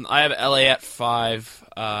numbers, I have LA at 5.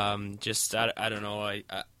 I don't know.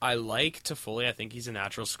 I like Toffoli. I think he's a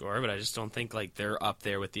natural scorer, but I just don't think like they're up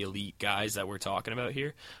there with the elite guys that we're talking about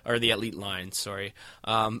here, or the elite line. Sorry.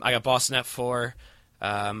 I got Boston at 4.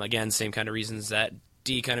 Again, same kind of reasons that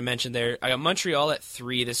D kind of mentioned there. I got Montreal at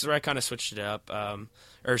 3. This is where I kind of switched it up.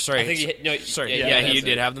 Or sorry, I think you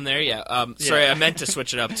did have them there. Yeah. Sorry, I meant to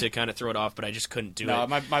switch it up to kind of throw it off, but I just couldn't do it.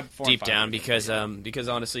 My deep down because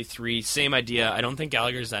honestly, 3, same idea. I don't think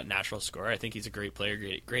Gallagher's that natural scorer. I think he's a great player,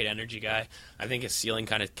 great energy guy. I think his ceiling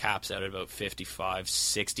kind of caps out at about 55,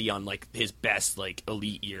 60 on like his best like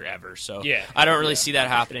elite year ever. So I don't really see that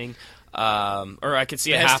happening. Or I could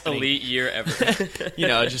see it happening. Elite year ever.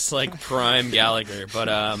 Just like prime Gallagher.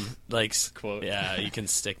 But like, quote. Yeah, you can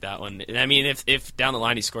stick that one. And I mean, if down the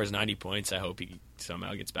line he scores 90 points, I hope he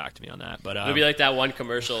somehow gets back to me on that. But it'll be like that one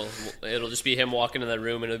commercial. It'll just be him walking in the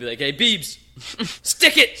room, and it'll be like, "Hey, Beebs,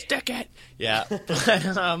 stick it." Yeah.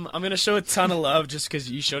 But, I'm gonna show a ton of love just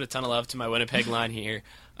because you showed a ton of love to my Winnipeg line here.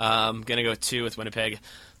 I'm gonna go 2 with Winnipeg.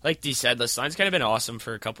 Like Dee said, this line's kind of been awesome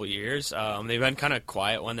for a couple years. They've been kind of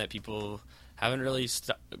quiet one that people haven't really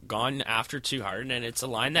gone after too hard, and it's a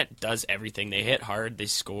line that does everything. They hit hard, they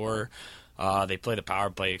score, they play the power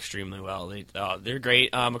play extremely well. They're great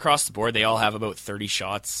across the board. They all have about 30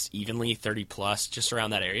 shots evenly, 30 plus, just around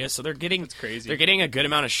that area. So they're getting a good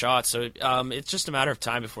amount of shots. So it's just a matter of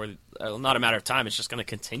time before. Not a matter of time. It's just going to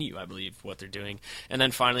continue, I believe, what they're doing. And then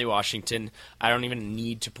finally, Washington. I don't even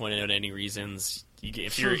need to point out any reasons.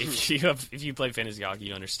 If you play fantasy hockey,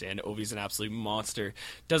 you understand. Ovi's an absolute monster.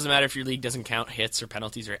 Doesn't matter if your league doesn't count hits or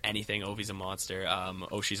penalties or anything. Ovi's a monster.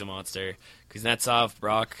 Oshie's a monster. Kuznetsov,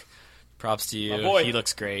 Brock, props to you. He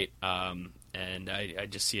looks great. And I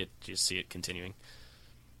just see it continuing.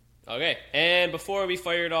 Okay, and before we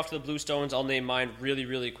fire it off to the Bluestones, I'll name mine really,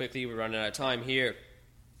 really quickly. We're running out of time here.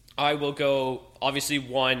 I will go. Obviously,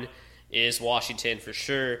 1 is Washington for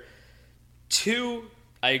sure. 2.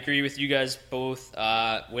 I agree with you guys both.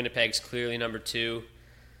 Winnipeg's clearly number 2.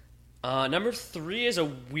 Number 3 is a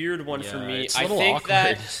weird one for me.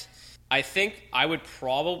 I think I would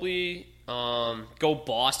probably go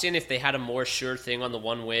Boston if they had a more sure thing on the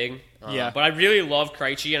one wing. But I really love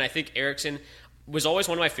Krejci, and I think Eriksson was always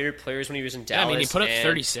one of my favorite players when he was in Dallas. Yeah, I mean, he put up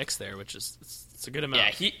 36 there, which is it's a good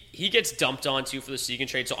amount. Yeah, he gets dumped on too for the Seguin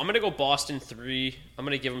trade. So I'm going to go Boston 3. I'm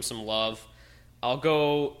going to give him some love. I'll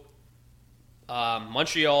go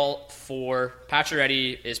Montreal 4.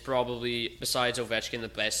 Pacioretty is probably, besides Ovechkin, the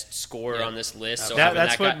best scorer on this list. So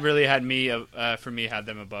that's what really had me, had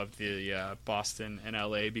them above the Boston and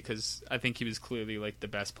LA, because I think he was clearly like the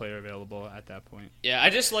best player available at that point. Yeah, I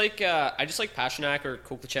just like Pastrnak or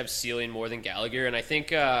Koklachev's ceiling more than Gallagher, and I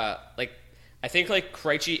think Krejci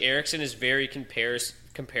Eriksson is very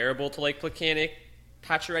comparable to like Plekanec.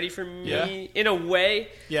 Pacioretty for me in a way.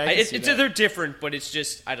 Yeah, they're different, but it's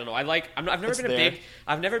just I don't know. I've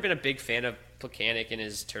never been a big fan of Plekanec and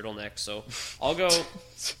his turtleneck, so I'll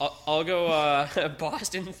go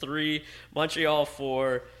Boston 3, Montreal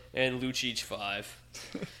 4, and Lucic 5.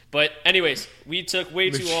 But anyways, we took way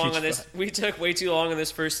too long on this. We took way too long on this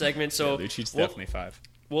first segment, so Lucic's definitely 5.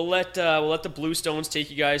 We'll let the Bluestones take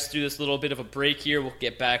you guys through this little bit of a break here. We'll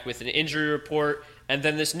get back with an injury report. And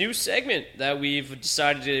then this new segment that we've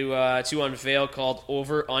decided to unveil called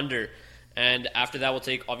Over Under. And after that, we'll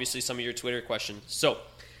take, obviously, some of your Twitter questions. So,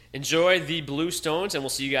 enjoy the Bluestones, and we'll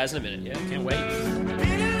see you guys in a minute. Yeah, can't wait.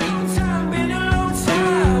 Been a long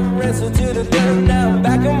time, wrestled to the dirt, now I'm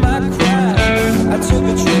back on my cry. I took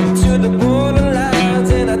a trip to the borderlines,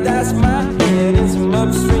 and I dashed my head in some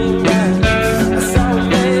upstream ride. I saw a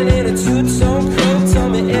man in a two-tone coat,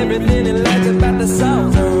 told me everything he liked about the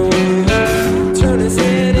songs I wrote. Turned his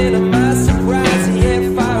head into my surprise. He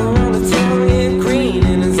had fire on his tongue and green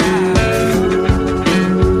in his eyes.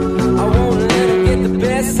 I won't let him get the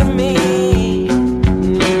best of me.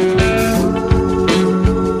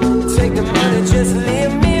 Take the money, just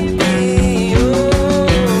leave me be.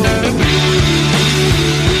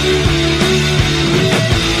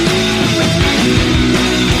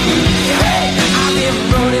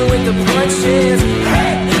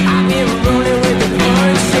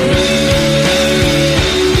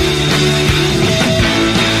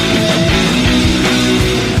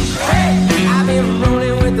 Hey, I've been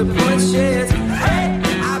rolling with the punches. Hey,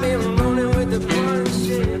 I've been rolling with the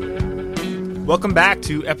punches. Welcome back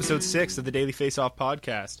to episode 6 of the Daily Face-Off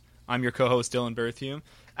podcast. I'm your co-host, Dylan Berthium.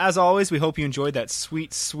 As always, we hope you enjoyed that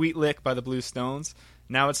sweet, sweet lick by the Bluestones.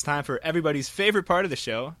 Now it's time for everybody's favorite part of the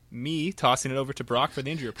show, me tossing it over to Brock for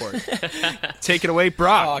the injury report. Take it away,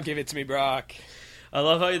 Brock. Oh, give it to me, Brock. I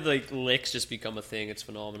love how licks just become a thing. It's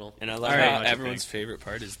phenomenal. And I love how everyone's favorite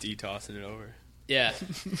part is D tossing it over. Yeah.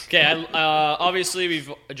 Okay. Obviously,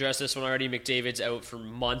 we've addressed this one already. McDavid's out for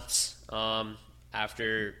months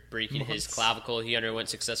after breaking his clavicle. He underwent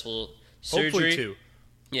successful surgery. Hopefully 2.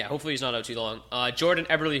 Yeah, hopefully he's not out too long. Jordan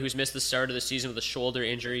Eberle, who's missed the start of the season with a shoulder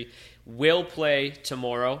injury, will play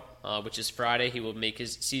tomorrow, which is Friday. He will make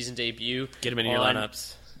his season debut. Get him in your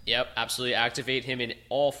lineups. Yep, absolutely. Activate him in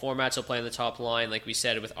all formats. He'll play on the top line, like we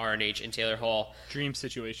said, with RNH and Taylor Hall. Dream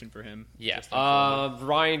situation for him. Yeah.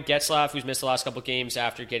 Ryan Getzlaf, who's missed the last couple games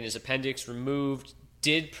after getting his appendix removed,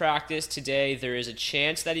 did practice today. There is a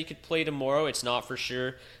chance that he could play tomorrow. It's not for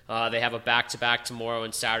sure. They have a back-to-back tomorrow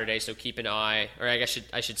and Saturday, so keep an eye. Or I guess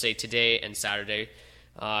I should say today and Saturday.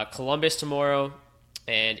 Columbus tomorrow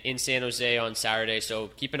and in San Jose on Saturday, so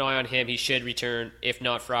keep an eye on him. He should return, if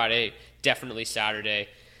not Friday, definitely Saturday.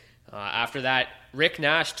 After that, Rick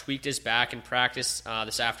Nash tweaked his back in practice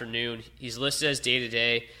this afternoon. He's listed as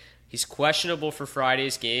day-to-day. He's questionable for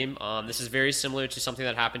Friday's game. This is very similar to something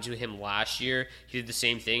that happened to him last year. He did the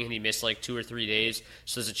same thing, and he missed like 2 or 3 days.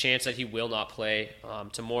 So there's a chance that he will not play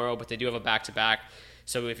tomorrow, but they do have a back-to-back.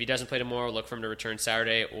 So if he doesn't play tomorrow, look for him to return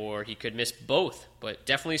Saturday, or he could miss both. But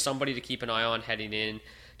definitely somebody to keep an eye on heading in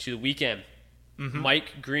to the weekend. Mm-hmm.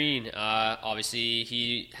 Mike Green, obviously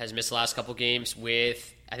he has missed the last couple games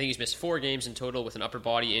with, I think he's missed 4 games in total with an upper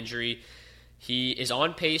body injury. He is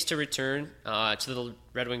on pace to return to the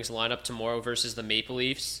Red Wings lineup tomorrow versus the Maple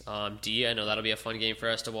Leafs. I know that'll be a fun game for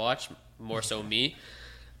us to watch, more so me.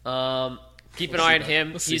 Keep an eye on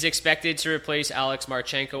him. He's expected to replace Alex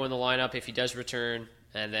Marchenko in the lineup if he does return,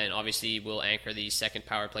 and then obviously we'll anchor the second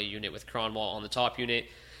power play unit with Kronwall on the top unit.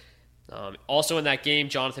 Also in that game,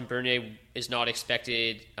 Jonathan Bernier is not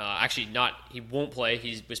expected. He won't play.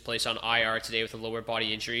 He was placed on IR today with a lower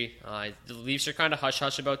body injury. The Leafs are kind of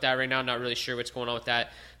hush-hush about that right now. Not really sure what's going on with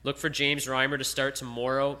that. Look for James Reimer to start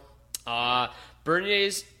tomorrow.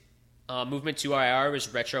 Bernier's movement to IR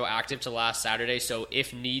was retroactive to last Saturday, so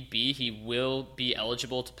if need be, he will be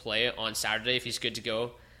eligible to play on Saturday if he's good to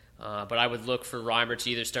go. But I would look for Reimer to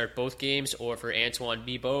either start both games or for Antoine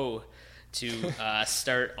Bibeau to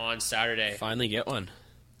start on Saturday. Finally get one.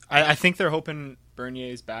 I think they're hoping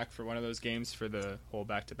Bernier's back for one of those games for the whole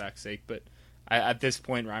back-to-back sake, but at this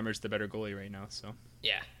point, Reimer's the better goalie right now. So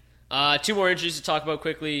yeah. 2 more injuries to talk about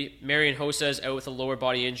quickly. Marian Hossa is out with a lower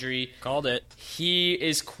body injury. Called it. He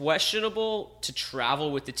is questionable to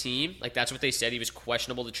travel with the team. Like, that's what they said. He was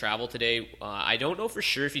questionable to travel today. I don't know for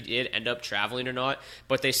sure if he did end up traveling or not,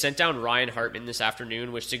 but they sent down Ryan Hartman this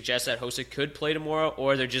afternoon, which suggests that Hossa could play tomorrow,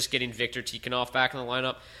 or they're just getting Victor Tikhonov back in the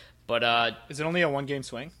lineup. But is it only a 1-game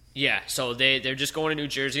swing? Yeah, so they're just going to New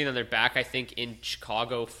Jersey, and then they're back, I think, in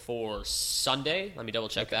Chicago for Sunday. Let me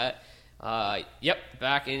double-check that.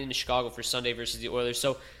 Back in Chicago for Sunday versus the Oilers.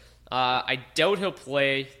 So I doubt he'll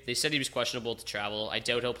play. They said he was questionable to travel. I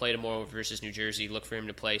doubt he'll play tomorrow versus New Jersey. Look for him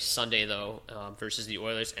to play Sunday, though, versus the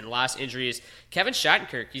Oilers. And last injury is Kevin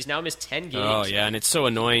Shattenkirk. He's now missed 10 games. Oh, yeah, and it's so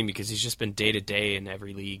annoying because he's just been day-to-day in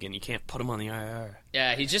every league, and you can't put him on the IR.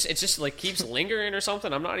 Yeah, it just like keeps lingering or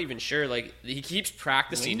something. I'm not even sure. Like, he keeps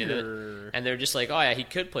practicing in it, and they're just like, oh, yeah, he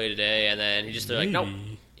could play today. And then they're like, nope,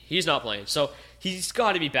 he's not playing. So he's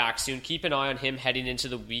got to be back soon. Keep an eye on him heading into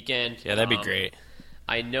the weekend. Yeah, that'd be great.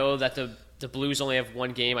 I know that the Blues only have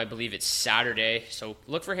 1 game. I believe it's Saturday. So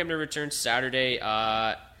look for him to return Saturday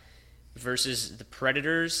versus the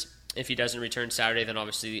Predators. If he doesn't return Saturday, then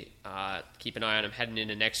obviously keep an eye on him heading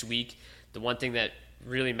into next week. The one thing that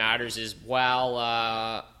really matters is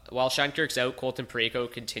while Shattenkirk's out, Colton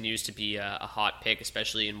Parayko continues to be a hot pick,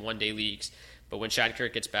 especially in one-day leagues. But when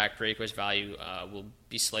Shattenkirk gets back, Parayko's value will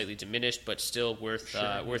be slightly diminished, but still worth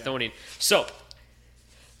owning. So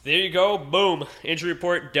there you go. Boom. Injury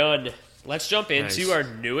report done. Let's jump into our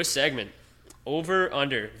newest segment, Over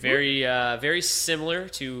Under. Very very similar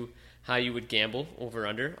to how you would gamble over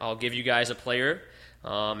under. I'll give you guys a player,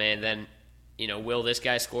 and then will this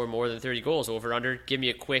guy score more than 30 goals? Over under. Give me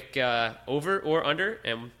a quick over or under,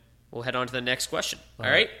 and we'll head on to the next question. All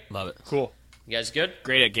right? Love it. Cool. You guys good?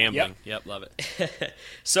 Great at gambling. Yep, love it.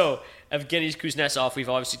 So, Evgeny Kuznetsov, we've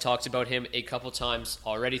obviously talked about him a couple times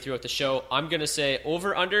already throughout the show. I'm going to say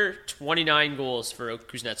over under 29 goals for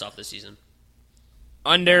Kuznetsov this season.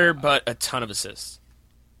 Under, but a ton of assists.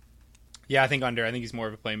 Yeah, I think under. I think he's more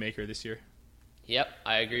of a playmaker this year. Yep,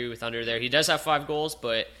 I agree with under there. He does have 5 goals,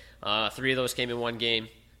 but 3 of those came in 1 game.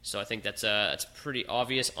 So I think that's pretty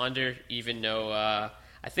obvious under, even though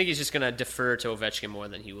I think he's just going to defer to Ovechkin more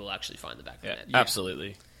than he will actually find the back of the net. Yeah.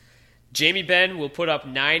 Absolutely. Jamie Benn will put up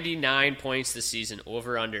 99 points this season,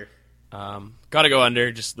 over under. Got to go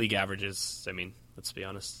under, just league averages. I mean, let's be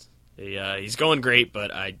honest. He's going great,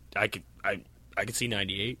 but I could see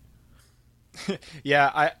 98.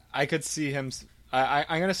 Yeah, I could see him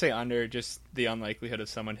I'm going to say under, just the unlikelihood of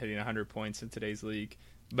someone hitting 100 points in today's league.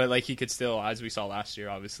 But, like, he could still, as we saw last year,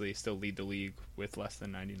 obviously, still lead the league with less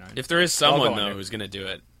than 99. If there is someone, though, who's going to do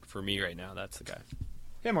it for me right now, that's the guy.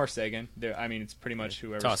 Him or Sagan. I mean, it's pretty much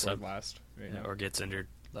whoever scored last. Right now. Or gets injured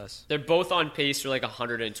less. They're both on pace for, like,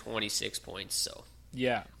 126 points, so.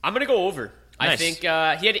 Yeah. I'm going to go over. Nice. I think he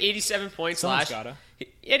had 87 points Someone's last gotta.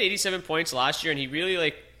 He had 87 points last year, and he really,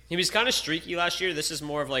 like, he was kind of streaky last year. This is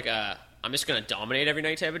more of, like, I'm just going to dominate every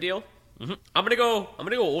night type of deal. Mm-hmm. I'm going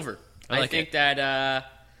to go over.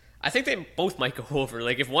 I think they both might go over.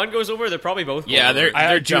 Like, if one goes over, they're probably both going over.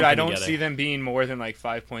 They're jumping I don't together. see them being more than, like,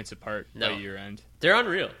 5 points apart by No. year end. They're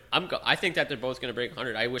unreal. I think that they're both going to break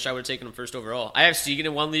 100. I wish I would have taken them first overall. I have Seguin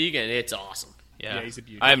in one league, and it's awesome. Yeah, he's a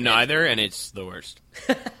beauty. I have neither, and it's the worst.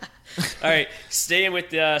 All right, staying with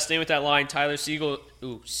that line, Tyler Siegel.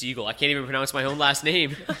 Ooh, Siegel. I can't even pronounce my own last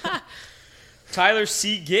name. Tyler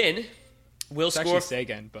Seguin will It's score. actually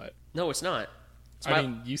Sagan, but... No, it's not. I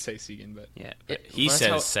mean, you say Sagan, but... Yeah, He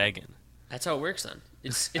says Sagan. That's how it works then.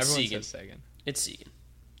 It's Everyone Seguin. says Sagan. It's Seguin.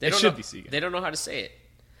 It should be Seguin. They don't know how to say it.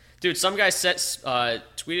 Dude, some guy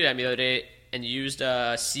tweeted at me the other day and used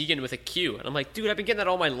Seguin with a Q. And I'm like, dude, I've been getting that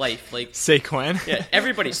all my life. Like, Saquon? yeah,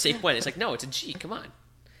 everybody's Saquon. It's like, no, it's a G. Come on.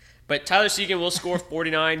 But Tyler Seguin will score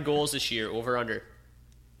 49 goals this year, over under.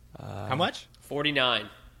 How much? 49.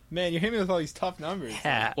 Man, you hit me with all these tough numbers.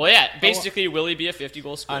 Well, yeah, basically, will he be a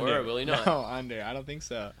 50-goal scorer Under. or will he not? No, under. I don't think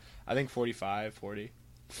so. I think 45, 40.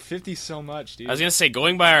 50 so much, dude. I was going to say,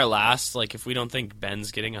 going by our last, like, if we don't think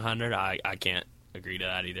Ben's getting 100, I can't agree to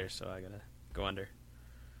that either, so I got to go under.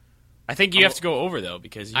 I think you have to go over, though,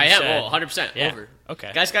 because you I am. said... Oh, 100% Yeah. over.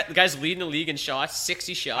 Okay. The guy's leading the league in shots,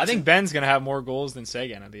 60 shots. I think Ben's going to have more goals than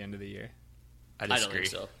Sagan at the end of the year. I I don't disagree. think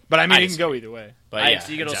so. But, I mean, I it can go either way. But I yeah, think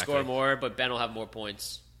Seguin will exactly. score more, but Ben will have more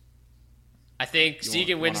points. I think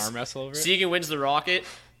Seguin want wins. arm wrestle over it? Seguin wins the Rocket.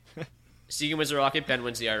 Seguin wins the Rocket. Ben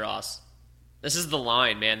wins the Iros. This is the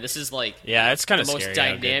line, man. This is like Yeah, it's kind the of most scary.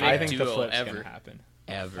 dynamic I think the duo flip's ever. going to happen.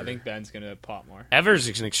 Ever. I think Ben's going to pop more. Ever's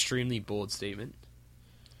an extremely bold statement.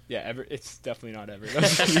 Yeah, it's definitely not ever.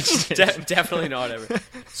 That's a huge statement. Definitely not ever.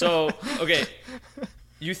 So, okay,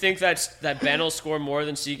 you think that Ben will score more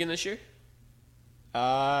than Seguin this year?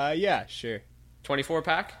 Yeah, sure. 24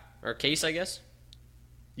 pack or case, I guess.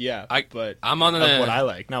 Yeah, but I'm on of the what I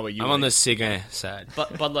like, not what you I'm like. on the Seguin side.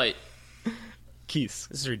 But Bud Light. Keith's.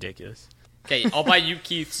 This is ridiculous. Okay, I'll buy you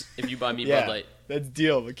Keith's if you buy me Yeah, Bud Light. that's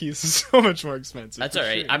deal, but Keith's is so much more expensive. That's for all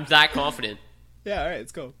right. sure. I'm that confident. Yeah, all right,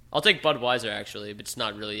 let's go. I'll take Budweiser actually, but it's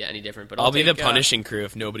not really any different. But I'll be the take, punishing crew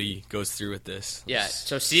if nobody goes through with this. Yeah, Just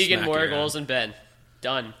so Seguin smack more it around. goals than Ben.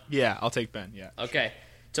 Done. Yeah, I'll take Ben, yeah. Okay.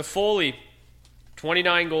 Toffoli,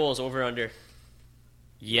 29 goals over under.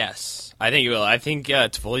 Yes, I think he will. I think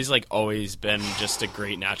Toffoli's like always been just a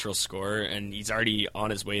great natural scorer, and he's already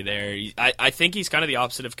on his way there. I think he's kind of the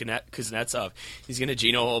opposite of Kuznetsov. He's going to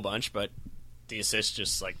Gino a whole bunch, but the assists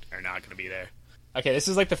just like are not going to be there. Okay, this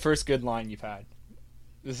is like the first good line you've had.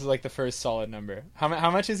 This is like the first solid number. How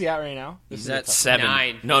much is he at right now? This He's is a at tough 7.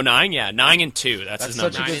 9. No, 9. Yeah, 9 and 2. That's his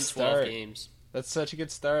such number. a 9 good and 12 start. games. That's such a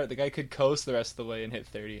good start. The guy could coast the rest of the way and hit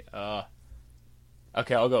 30.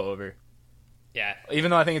 Okay, I'll go over. Yeah.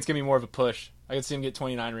 Even though I think it's going to be more of a push. I could see him get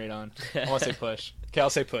 29 right on. I want to say push. Okay, I'll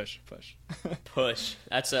say push. Push.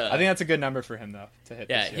 That's a. I think that's a good number for him, though, to hit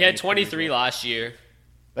yeah, this year. he I had think 23 goals. last year.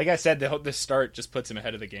 Like I said, the start just puts him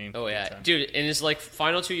ahead of the game. Oh, yeah. Dude, in his like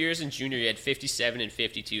final 2 years in junior, he had 57 and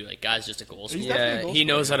 52. Like, guy's just a goal scorer. definitely a Yeah, goal he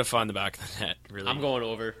knows scorer. how to find the back of the net. Really. I'm going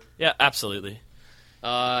over. Yeah, absolutely.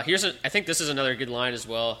 I think this is another good line as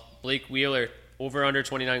well. Blake Wheeler, over under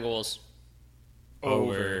 29 goals.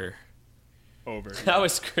 Over. That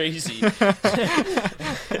was crazy.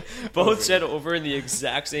 Both said over in the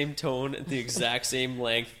exact same tone, at the exact same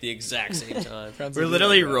length, the exact same time. We're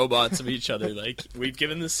literally robots of each other. Like we've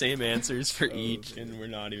given the same answers for each, and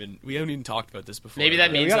we haven't even talked about this before. Maybe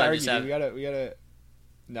that Yeah, we means gotta I argue. just Dude. have. We gotta.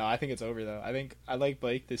 No, I think it's over though. I like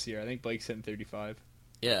Blake this year. I think Blake's hitting 35.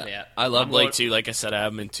 Yeah. I love I'm Blake going- too. Like I said, I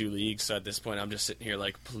have him in 2 leagues, so at this point, I'm just sitting here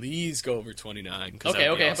like, please go over 29. 'cause Okay,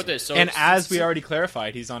 that'd be how awesome. about this? So And as we already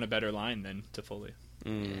clarified, he's on a better line than Toffoli.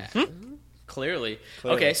 Clearly.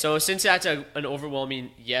 Okay, so since that's an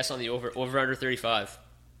overwhelming yes on the over under 35.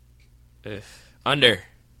 Under.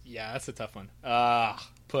 Yeah, that's a tough one.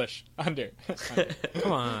 Push under.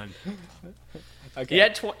 Come on. Okay. He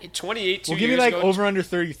had 28 2 Well, give me years like ago. over under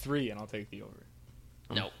 33, and I'll take the over.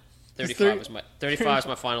 No. It's 35 is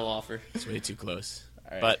my final offer. It's way too close.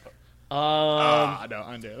 All right. But No,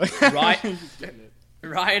 under.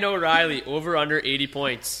 Ryan O'Reilly, over under 80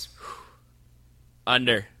 points.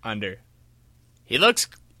 under. Under. He looks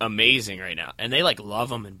amazing right now, and they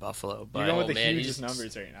love him in Buffalo. But you're going with the hugest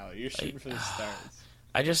numbers right now. You're shooting for the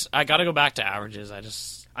stars. I got to go back to averages.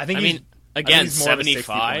 I mean, again,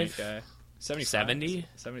 75, 70.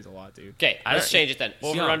 70's a lot, dude. Okay, let's change it then.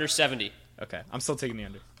 Over under 70. Okay, I'm still taking the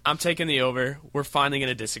under. I'm taking the over. We're finally going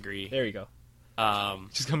to disagree. There you go.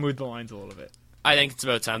 Just gonna move the lines a little bit. I think it's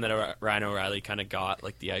about time that Ryan O'Reilly kind of got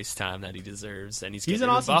the ice time that he deserves, and he's an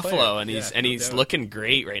awesome Buffalo, player. and he's looking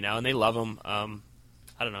great right now, and they love him.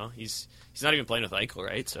 I don't know, he's not even playing with Eichel,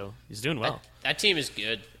 right? So he's doing well. That team is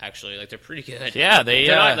good, actually. They're pretty good. Yeah,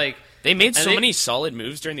 they made so many solid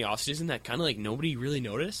moves during the offseason that kind of nobody really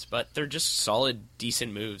noticed, but they're just solid,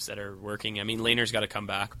 decent moves that are working. I mean, Lehner's got to come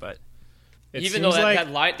back, but. Even though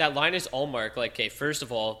that line is Allmark, okay, first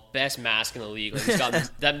of all, best mask in the league. He's got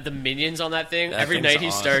the minions on that thing. Every night he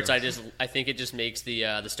awesome. starts, I think it just makes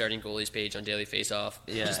the starting goalies page on Daily Faceoff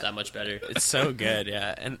just that much better. It's so good,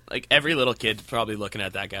 yeah. And every little kid's probably looking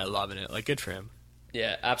at that guy, loving it. Good for him.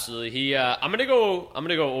 Yeah, absolutely. I'm gonna go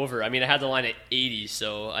over. I mean, I had the line at 80,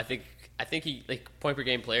 so I think he point per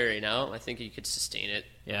game player right now. I think he could sustain it.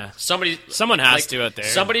 Yeah, someone has to out there.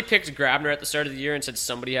 Somebody picked Grabner at the start of the year and said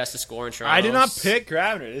somebody has to score in Toronto. I did not pick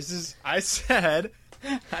Grabner. I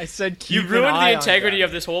said keep you ruined the integrity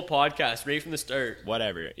of this whole podcast right from the start.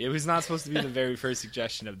 Whatever. It was not supposed to be the very first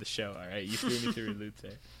suggestion of the show. All right, you threw me through a loop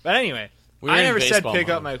there. But anyway, I never said pick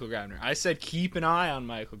up Michael Grabner. I said keep an eye on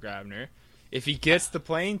Michael Grabner. If he gets the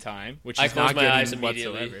playing time, which he's not getting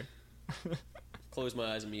whatsoever. Close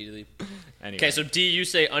my eyes immediately. Anyway. Okay, so D, you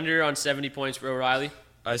say under on 70 points for O'Reilly?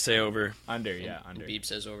 I say over. Under. Beeb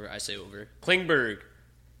says over. I say over. Klingberg,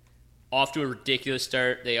 off to a ridiculous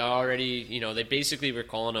start. They already, they basically were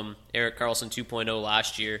calling him Erik Karlsson 2.0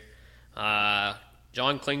 last year.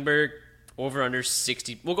 John Klingberg, over under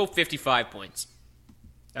 60. We'll go 55 points.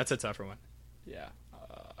 That's a tougher one. Yeah.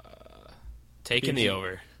 Taking the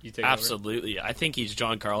over. You take Absolutely. over? I think he's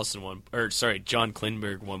John Klingberg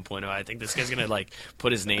 1.0. I think this guy's going to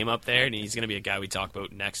put his name up there, and he's going to be a guy we talk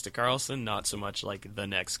about next to Karlsson, not so much the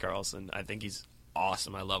next Karlsson. I think he's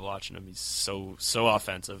awesome. I love watching him. He's so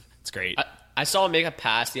offensive. It's great. I saw him make a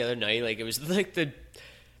pass the other night. It was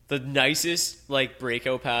the nicest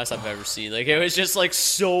breakout pass I've ever seen. It was just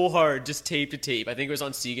so hard, just tape to tape. I think it was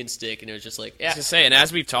on Seguin's stick, and it was just yeah. I was gonna say, and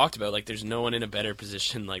as we've talked about, there's no one in a better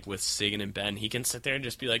position with Seguin and Ben. He can sit there and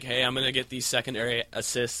just be hey, I'm gonna get these secondary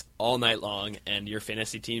assists all night long, and your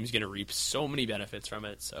fantasy team's gonna reap so many benefits from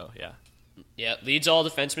it. So yeah. Yeah, leads all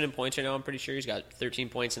defensemen in points right now. I'm pretty sure he's got 13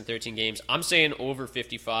 points in 13 games. I'm saying over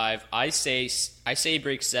 55. I say he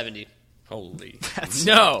breaks 70. Holy that's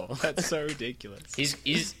so ridiculous.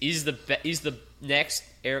 He's the next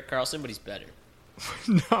Erik Karlsson, but he's better.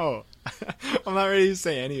 No, I'm not ready to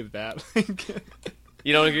say any of that.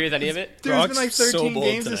 You don't agree with any of it? Dude, it's been 13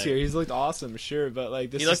 games this year. He's looked awesome, sure, but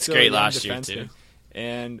this he is looked still great a young last year defenseman. too.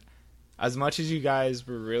 And as much as you guys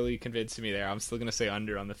were really convincing me there, I'm still gonna say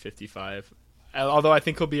under on the 55. Although I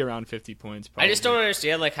think he'll be around 50 points. Probably. I just don't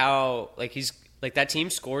understand how he's that team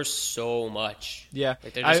scores so much. Yeah,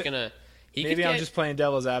 they're just gonna. Maybe I'm just playing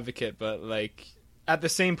devil's advocate, but at the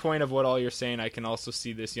same point of what all you're saying, I can also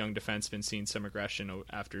see this young defenseman seeing some aggression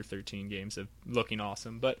after 13 games of looking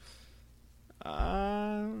awesome. But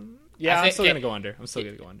I'm still gonna go under.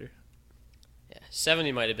 Yeah,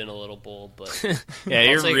 70 might have been a little bold, but yeah,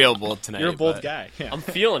 you're real bold tonight. You're a bold guy. Yeah. I'm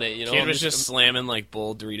feeling it. Kid was just slamming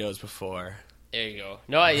bold Doritos before. There you go.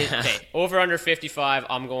 No, okay. Over under 55.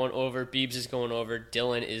 I'm going over. Beebs is going over.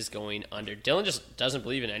 Dylan is going under. Dylan just doesn't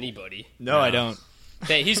believe in anybody. No, I don't.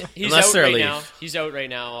 Okay, he's out right now. He's out right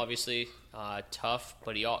now. Obviously, tough,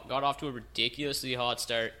 but he got off to a ridiculously hot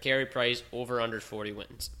start. Carey Price over under 40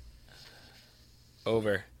 wins.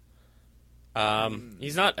 Over.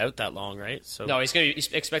 He's not out that long, right? So no, he's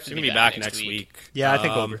expected to be back next week. Yeah, I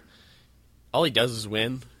think over. All he does is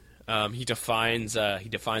win. He defines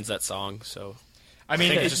that song. So I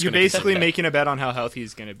mean, you're basically making a bet on how healthy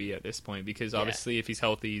he's going to be at this point, because obviously if he's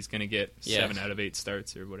healthy, he's going to get 7 out of 8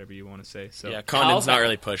 starts or whatever you want to say. So yeah, Condon's not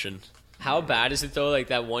really pushing. How bad is it though?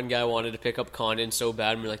 That one guy wanted to pick up Condon so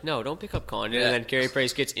bad, and we're like, no, don't pick up Condon. Yeah. And then Carey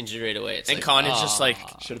Price gets injured right away. It's Condon's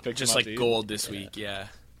just gold this week. Yeah.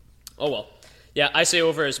 Oh well. Yeah, I say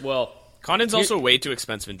over as well. Condon's also way too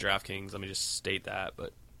expensive in DraftKings. Let me just state that,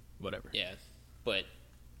 but whatever. Yeah, but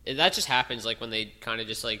that just happens when they kind of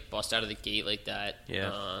just bust out of the gate like that.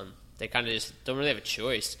 Yeah. They kind of just don't really have a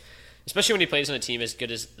choice, especially when he plays on a team as good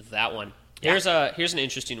as that one. Yeah. Here's an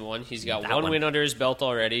interesting one. He's got one win under his belt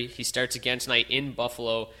already. He starts again tonight in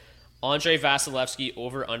Buffalo. Andrei Vasilevsky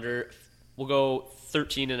over under. We'll go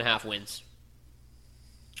 13.5 wins.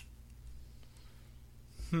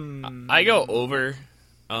 I go over,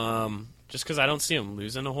 just because I don't see him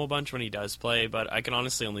losing a whole bunch when he does play, but I can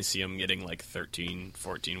honestly only see him getting like 13,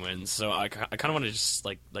 14 wins. So I kind of want to just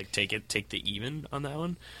like take the even on that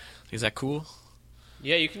one. Is that cool?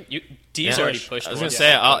 Yeah, you can. D's already pushed. I was gonna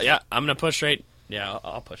say, I'm gonna push right. Yeah,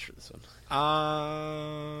 I'll push for this one.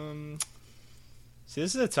 See,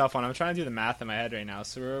 this is a tough one. I'm trying to do the math in my head right now.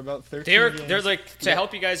 So we're about 13 They're like, to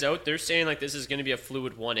help you guys out, they're saying like this is going to be a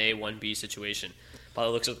fluid 1A, 1B situation. But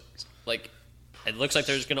it looks like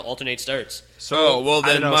there's going to alternate starts. So, well,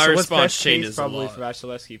 then my response changes probably a lot. for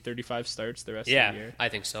Vasilevsky, 35 starts the rest of the year. I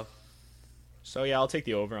think so. So, yeah, I'll take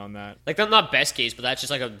the over on that. Like, not best case, but that's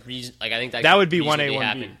just like a reason. Like, I think that would be 1A, 1B.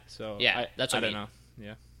 Happen. So, yeah, that's what I don't know.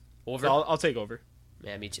 Yeah. Over? So I'll take over.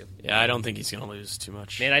 Yeah, me too. Yeah, I don't think he's going to lose too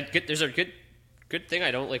much. Man, there's a good thing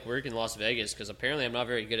I don't like work in Las Vegas, because apparently I'm not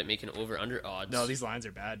very good at making over-under odds. No, these lines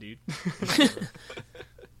are bad, dude.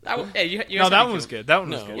 That one was good. That one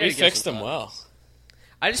was good. We fixed them well.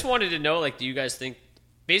 I just wanted to know, like, do you guys think...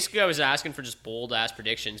 Basically, I was asking for just bold-ass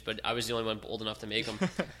predictions, but I was the only one bold enough to make them.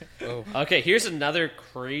 Okay, here's another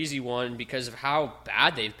crazy one because of how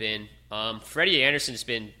bad they've been. Freddie Anderson's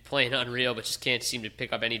been playing unreal, but just can't seem to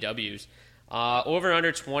pick up any W's.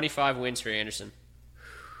 Over-under 25 wins for Anderson.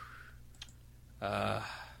 I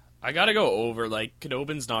gotta go over. Like,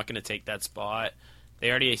 Khudobin's not gonna take that spot. They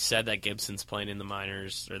already said that Gibson's playing in the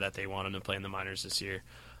minors, or that they want him to play in the minors this year.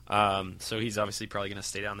 So he's obviously probably gonna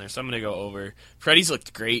stay down there. So I'm gonna go over. Freddie's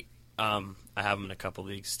looked great. I have him in a couple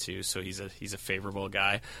leagues too, so he's a favorable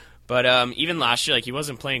guy. But even last year, like, he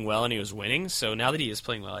wasn't playing well and he was winning. So now that he is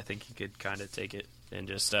playing well, I think he could kind of take it. And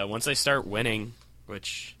just once they start winning,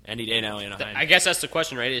 which any day now, Anaheim. I guess that's the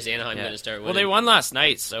question, right? Is Anaheim going to start winning? Well, they won last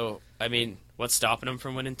night, so I mean, what's stopping them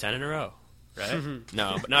from winning 10 in a row? Right?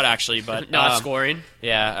 No, but not actually. But not scoring.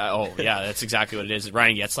 Yeah. That's exactly what it is.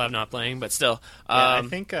 Ryan Getzlaf not playing, but still. I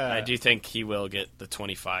think I do think he will get the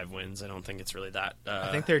 25 wins. I don't think it's really that.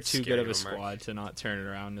 I think they're too good of a squad to not turn it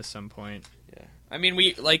around at some point. Yeah. I mean,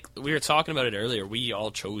 we were talking about it earlier. We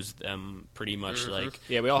all chose them pretty much we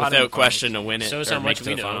all had without question to win it. So how much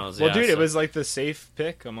we know. Finals. Well, dude, it was like the safe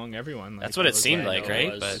pick among everyone. That's what it seemed like,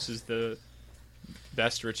 right? But this is the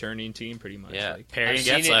best returning team, pretty much. Yeah, like, Perry and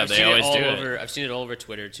Getzlaf, they always do it. I've seen it all over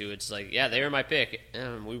Twitter too. It's like, yeah, they were my pick,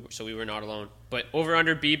 so we were not alone. But over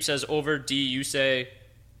under, Beeb says over. D, you say?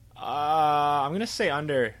 I'm gonna say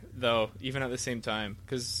under though, even at the same time,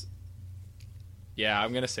 because. Yeah,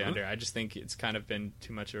 I'm going to say under. I just think it's kind of been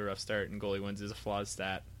too much of a rough start, and goalie wins is a flawed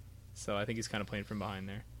stat. So I think he's kind of playing from behind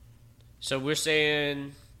there. So we're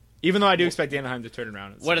saying... Even though I do expect Anaheim to turn it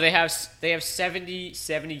around. What do they have? They have 70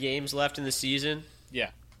 games left in the season? Yeah.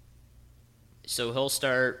 So he'll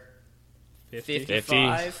start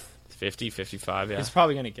 55? 50, 55, yeah. He's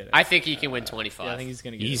probably going to get it. I think he can win 25. Yeah, I think he's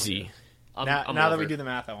going to get easy. it. Now that we do the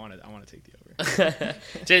math, I want to take the over.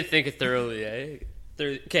 Didn't think it thoroughly, eh?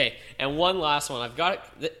 Okay, and one last one.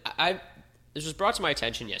 This was brought to my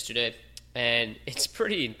attention yesterday, and it's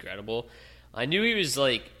pretty incredible. I knew he was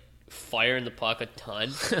like firing the puck a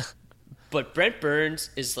ton, but Brent Burns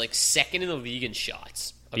is like second in the league in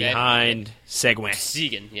shots. Okay? Behind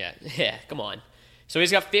Seguin, yeah, come on. So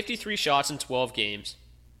he's got 53 shots in 12 games.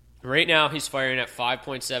 Right now, he's firing at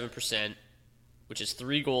 5.7%, which is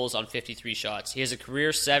 3 goals on 53 shots. He has a career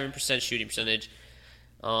 7% shooting percentage.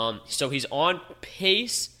 So he's on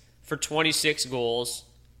pace for 26 goals.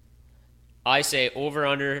 I say over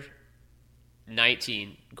under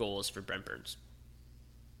 19 goals for Brent Burns.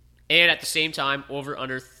 And at the same time, over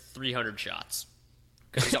under 300 shots.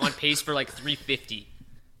 Because he's on pace for like 350.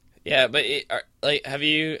 Yeah, but have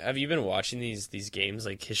you been watching these games?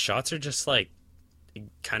 Like, his shots are just like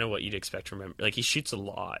kind of what you'd expect from him. Like, he shoots a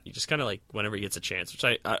lot. He just kind of like whenever he gets a chance,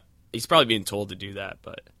 which he's probably being told to do that,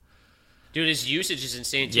 but. Dude, his usage is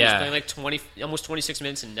insane, too. Yeah. He's playing like almost 26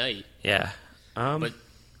 minutes a night. Yeah. But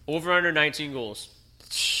over under 19 goals.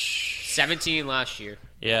 17 last year.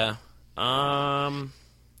 Yeah. I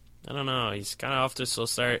don't know. He's kind of off to a slow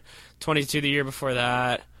start. 22 the year before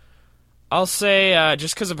that. I'll say,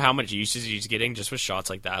 just because of how much usage he's getting, just with shots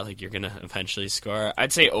like that, like, you're going to eventually score.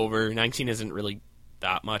 I'd say over. 19 isn't really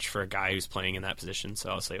that much for a guy who's playing in that position, so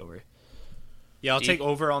I'll say over. Yeah, I'll take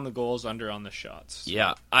over on the goals, under on the shots.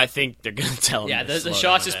 Yeah, I think they're going to tell him. Yeah, the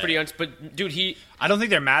shots is pretty... But, dude, I don't think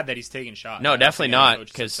they're mad that he's taking shots. No, definitely not.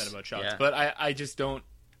 Because said about shots. Yeah. But I just don't...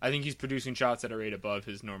 I think he's producing shots at a rate above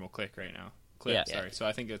his normal clip right now. So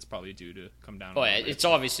I think that's probably due to come down. Oh, yeah, it's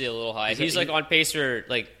obviously a little high. He's like on pace for,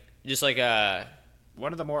 like, just like a...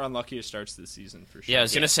 One of the more unluckiest starts this season, for sure. Yeah, I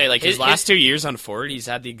was going to say, like, his last 2 years on forward, he's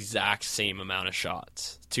had the exact same amount of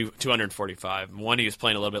shots. 245. One, he was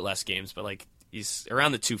playing a little bit less games, but, like, he's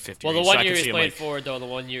around the 250. Well, the range, one so year he's playing playing forward, though. The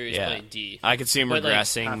 1 year he's playing D. I could see him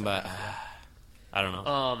regressing, like, but I don't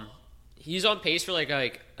know. He's on pace for like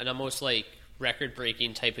an almost like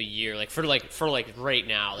record-breaking type of year, like for right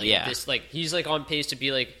now. Like, this like he's like on pace to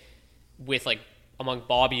be like with like among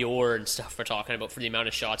Bobby Orr and stuff we're talking about for the amount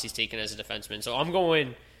of shots he's taken as a defenseman. So I'm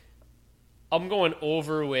going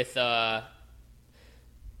over with the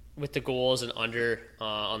goals and under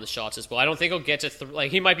on the shots as well. I don't think he'll get to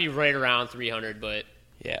like he might be right around 300, but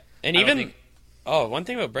yeah. And even one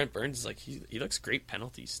thing about Brent Burns is like he looks great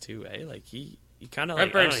penalties too, eh? Like he kind of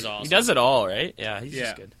like Burns is awesome. He does it all, right? Yeah, he's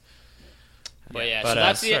just good. But so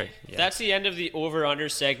that's the end of the over-under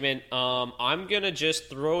segment. I'm going to just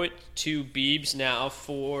throw it to Beebs now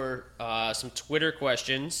for some Twitter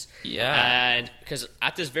questions. Yeah. And because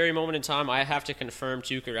at this very moment in time, I have to confirm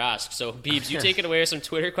Tuukka Rask. So, Beebs, you take it away with some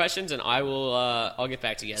Twitter questions, and I'll get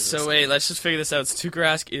back to you guys. So, wait, let's just figure this out. So Tuukka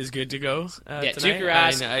Rask is good to go tonight? Tuukka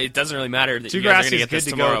Rask. I mean, it doesn't really matter that you Tuukka guys are Rask going to get this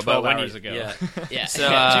tomorrow. But 12 hours ago. Yeah. So,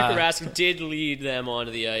 Tuukka Rask did lead them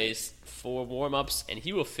onto the ice for warm-ups, and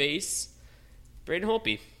he will face Braden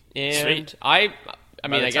Holtby. And Sweet. I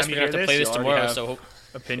mean, I guess we're going to have to play this tomorrow, so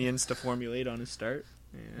opinions to formulate on his start.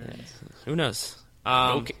 And who knows?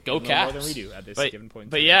 Go Caps. More than we do at this given point.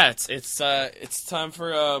 But yeah, it's time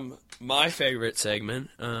for my favorite segment.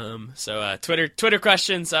 So Twitter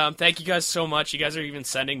questions. Thank you guys so much. You guys are even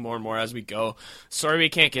sending more and more as we go. Sorry we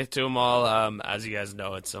can't get to them all. As you guys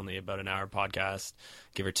know, it's only about an hour podcast,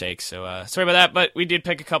 give or take. So sorry about that. But we did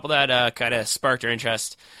pick a couple that kind of sparked our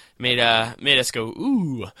interest. Made us go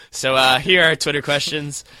ooh. So here are our Twitter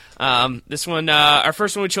questions. This one, our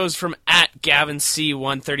first one we chose from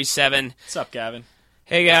 @GavinC137. What's up, Gavin?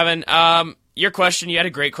 Hey, Gavin. Your question, you had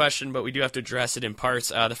a great question, but we do have to address it in parts.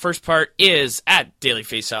 The first part is at Daily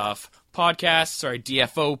Faceoff Podcast. Sorry,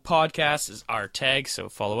 DFO Podcast is our tag, so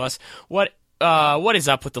follow us. What is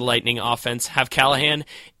up with the Lightning offense? What is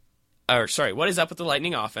up with the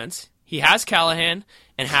Lightning offense? He has Callahan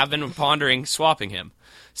and have been pondering swapping him.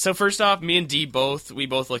 So first off, me and D both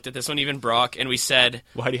looked at this one, even Brock, and we said,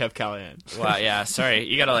 "Why do you have Callahan?" Well, yeah, sorry,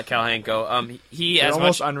 you gotta let Callahan go. They're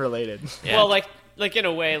almost unrelated. Yeah. Well, like in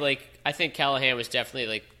a way, like I think Callahan was definitely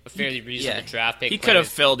like a fairly reasonable draft pick. He could have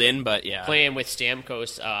filled in, but playing with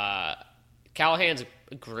Stamkos, Callahan's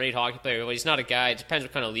a great hockey player. Well, he's not a guy. It depends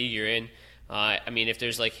what kind of league you're in. I mean, if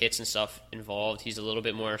there's like hits and stuff involved, he's a little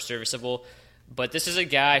bit more serviceable. But this is a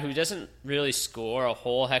guy who doesn't really score a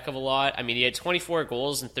whole heck of a lot. I mean, he had 24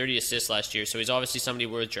 goals and 30 assists last year, so he's obviously somebody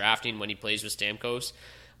worth drafting when he plays with Stamkos.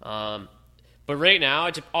 But right now,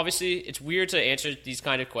 it's weird to answer these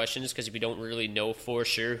kind of questions because we don't really know for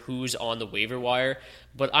sure who's on the waiver wire.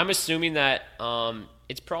 But I'm assuming that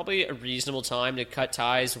it's probably a reasonable time to cut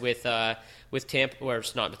ties with Tampa, or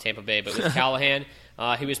it's not with Tampa Bay, but with Callahan.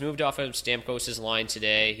 He was moved off of Stamkos' line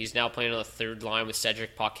today. He's now playing on the third line with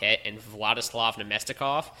Cedric Paquette and Vladislav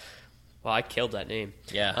Nemestikov. Well, I killed that name.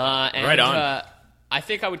 Yeah, right on. I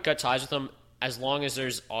think I would cut ties with him as long as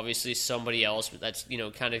there's obviously somebody else that's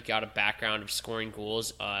kind of got a background of scoring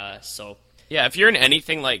goals. So yeah, if you're in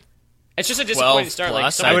anything like it's just a disappointing start.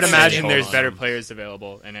 Plus, I would imagine there's better players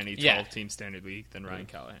available in any 12-team standard league than Ryan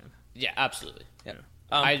Callahan. Yeah, absolutely. Yeah.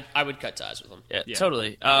 I would cut ties with him. Yeah,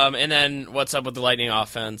 totally. And then what's up with the Lightning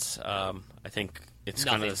offense? I think it's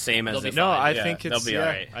kind of the same as I think it's all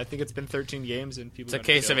right. I think it's been 13 games and people. It's a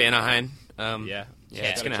case of Anaheim.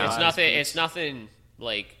 It's gonna happen. It's nothing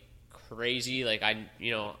like crazy. Like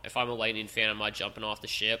if I'm a Lightning fan, I'm not jumping off the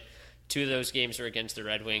ship. 2 of those games were against the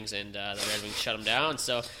Red Wings, and the Red Wings shut them down.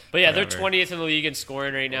 So, but yeah, they're 20th in the league in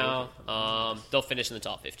scoring right now. They'll finish in the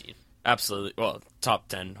top 15. Absolutely. Well, top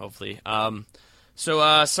 10, hopefully.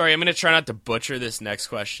 So, sorry, I'm going to try not to butcher this next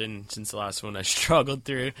question since the last one I struggled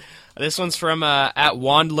through. This one's from at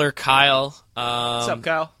Wandler Kyle. What's up,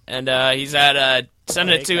 Kyle? And he's at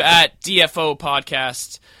sending it to at DFO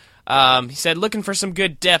Podcast. He said, looking for some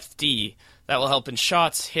good depth D that will help in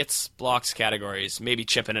shots, hits, blocks categories, maybe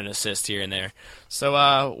chipping an assist here and there.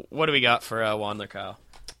 So, what do we got for Wandler Kyle?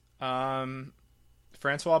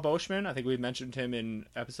 Francois Beauchemin. I think we've mentioned him in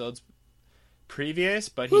episodes previous,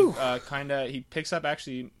 but he picks up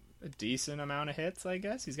actually a decent amount of hits, I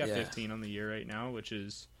guess. He's got 15 on the year right now, which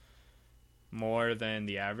is more than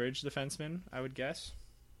the average defenseman, I would guess.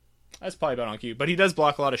 That's probably about on cue. But he does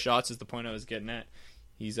block a lot of shots is the point I was getting at.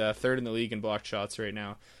 He's third in the league in blocked shots right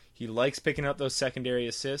now. He likes picking up those secondary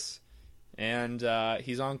assists, and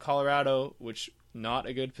he's on Colorado, which not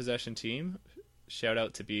a good possession team. Shout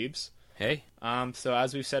out to Beebs. Hey. So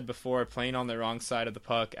as we've said before, playing on the wrong side of the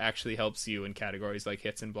puck actually helps you in categories like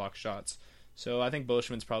hits and block shots. So I think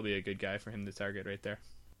Beauchemin's probably a good guy for him to target right there.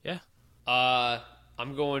 Yeah. I'm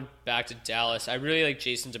I'm going back to Dallas. I really like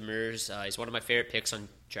Jason Demers. He's one of my favorite picks on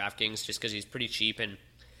DraftKings just because he's pretty cheap and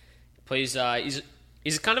plays.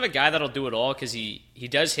 He's kind of a guy that'll do it all because he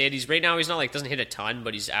does hit. Right now he's not doesn't hit a ton,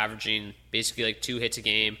 but he's averaging basically 2 hits a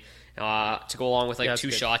game to go along with 2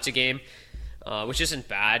 shots a game, which isn't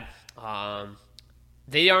bad.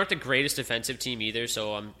 They aren't the greatest defensive team either,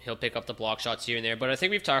 so he'll pick up the block shots here and there. But I think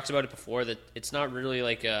we've talked about it before that it's not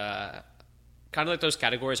really kind of those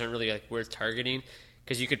categories aren't really worth targeting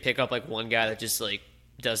because you could pick up one guy that just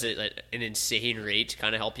does it at an insane rate to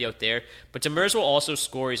kind of help you out there. But Demers will also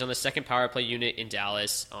score. He's on the second power play unit in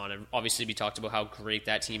Dallas. Obviously, we talked about how great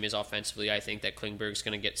that team is offensively. I think that Klingberg's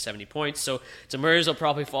going to get 70 points. So Demers will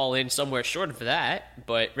probably fall in somewhere short of that.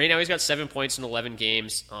 But right now he's got 7 points in 11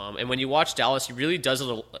 games. And when you watch Dallas, he really does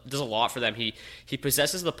a lot for them. He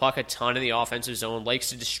possesses the puck a ton in the offensive zone, likes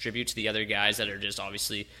to distribute to the other guys that are just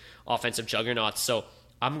obviously offensive juggernauts. So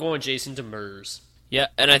I'm going Jason Demers. Yeah,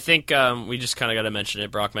 and I think we just kind of got to mention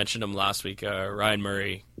it. Brock mentioned him last week. Ryan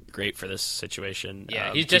Murray, great for this situation.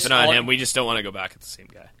 Yeah, he's keep just an eye on him. We just don't want to go back at the same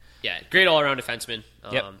guy. Yeah, great all-around defenseman.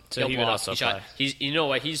 So he would also play. You know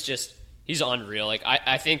what? He's unreal.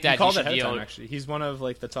 I think that he should be on. Actually, he's one of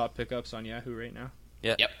the top pickups on Yahoo right now.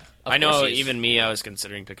 Yeah. Yep. I know. Even me, I was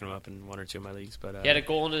considering picking him up in 1 or 2 of my leagues, but he had a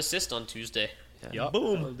goal and an assist on Tuesday. Yeah. Yep.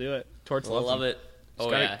 Boom. I'll do it. Torts love it.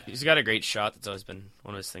 He's got a great shot. That's always been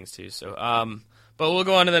one of his things too. So, but we'll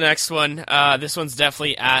go on to the next one. This one's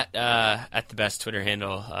definitely at the best Twitter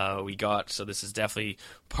handle we got. So this is definitely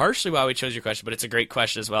partially why we chose your question, but it's a great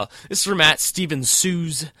question as well. This is from Steven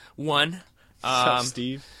Sues 1. What's up,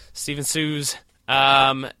 Steve? Steven Sues.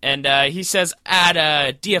 And he says, at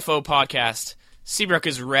DFO podcast, Seabrook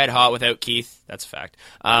is red hot without Keith. That's a fact.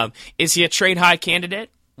 Is he a trade high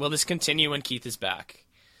candidate? Will this continue when Keith is back?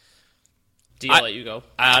 I'll let you go.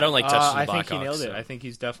 I don't like touching the Blackhawks. I think he nailed it. I think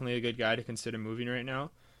he's definitely a good guy to consider moving right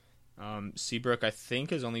now. Seabrook, I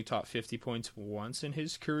think, has only topped 50 points once in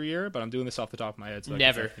his career, but I'm doing this off the top of my head. So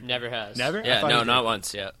never has. Never? Yeah, no, not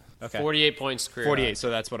once yet. Okay. 48 points career. 48,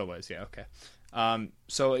 so that's what it was. Yeah, okay.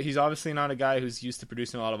 So he's obviously not a guy who's used to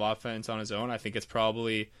producing a lot of offense on his own. I think it's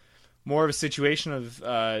probably more of a situation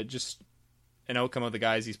of just an outcome of the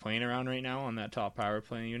guys he's playing around right now on that top power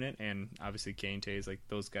play unit, and obviously Kane, Tays,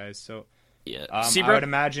 those guys. So yeah, I would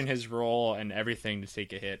imagine his role and everything to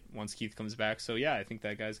take a hit once Keith comes back. So yeah, I think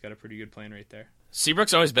that guy's got a pretty good plan right there.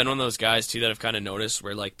 Seabrook's always been one of those guys too that I've kind of noticed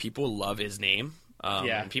where people love his name.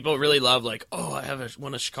 People really love I have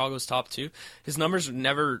one of Chicago's top 2. His numbers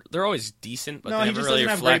they're always decent, but they never really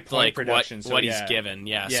reflect what he's given.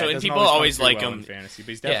 Yeah. So and people always like him in fantasy, but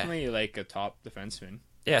he's definitely a top defenseman.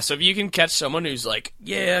 Yeah, so if you can catch someone who's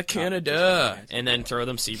Canada, and then throw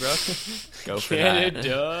them Seabrook, go for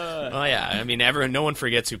Canada. Oh yeah, I mean, no one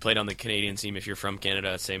forgets who played on the Canadian team if you're from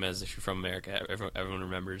Canada, same as if you're from America. Everyone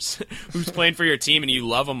remembers who's playing for your team, and you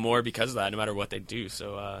love them more because of that, no matter what they do.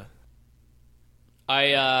 So,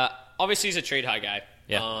 obviously he's a trade high guy.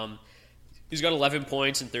 Yeah. He's got 11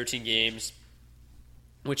 points in 13 games,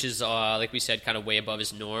 which is like we said, kind of way above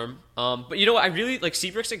his norm. But you know what? I really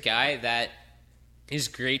Seabrook's a guy that is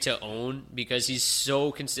great to own because he's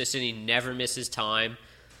so consistent. He never misses time.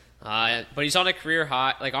 But he's on a career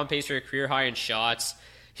high, on pace for a career high in shots.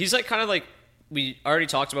 He's kind of we already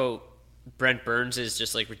talked about. Brent Burns is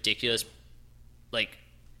just ridiculous,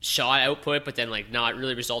 shot output, but then not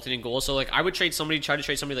really resulting in goals. So I would try to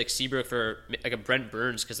trade somebody like Seabrook for a Brent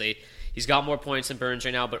Burns because he's got more points than Burns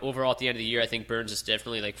right now. But overall, at the end of the year, I think Burns is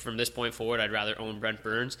definitely from this point forward, I'd rather own Brent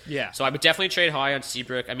Burns. Yeah. So I would definitely trade high on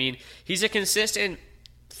Seabrook. I mean, he's a consistent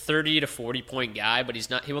 30 to 40 point guy, but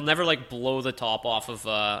he will never blow the top off of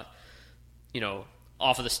off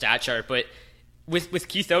of the stat chart. But with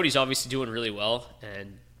Keith out, he's obviously doing really well.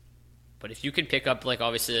 But if you can pick up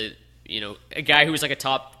obviously. A guy who's a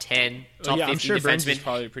top 10, top 50 I'm sure defenseman. Burns is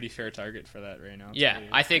probably a pretty fair target for that right now. Yeah,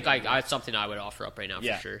 I think it's something I would offer up right now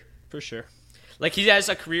for sure. For sure. He has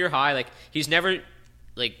a career high. He's never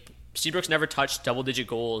Seabrook's never touched double-digit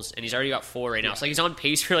goals, and he's already got 4 right now. So he's on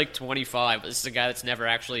pace for 25. This is a guy that's never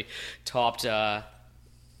actually topped,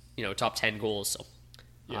 top 10 goals. So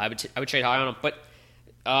I would trade high on him. But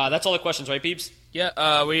that's all the questions, right, Peeps?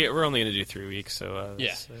 Yeah, we're only going to do 3 weeks. So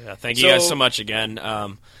thank you guys so much again.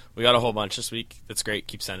 We got a whole bunch this week. That's great.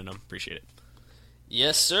 Keep sending them. Appreciate it.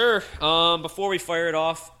 Yes, sir. Before we fire it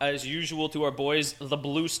off, as usual, to our boys, the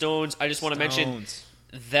Blue Stones, I just want to mention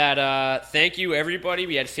that thank you, everybody.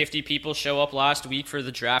 We had 50 people show up last week for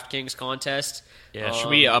the DraftKings contest. Yeah, should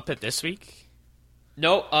we up it this week?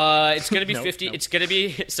 No, it's going to be 50. Nope. It's going to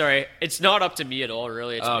be, sorry, it's not up to me at all,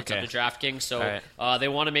 really. It's up to DraftKings. So they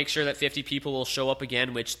want to make sure that 50 people will show up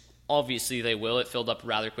again, which obviously they will. It filled up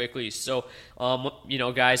rather quickly. So,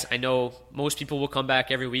 guys, I know most people will come back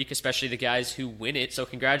every week, especially the guys who win it. So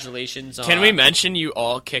congratulations. Can we mention you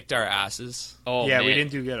all kicked our asses? Oh, yeah, man. We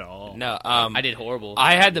didn't do good at all. No, I did horrible.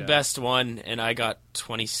 I had the best one, and I got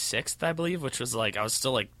 26th, I believe, which was I was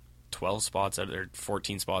still 12 spots out of, or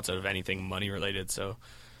 14 spots out of anything money related. So.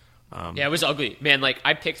 Yeah, it was ugly, man.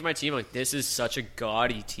 I picked my team. This is such a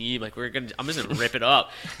gaudy team. I'm just gonna rip it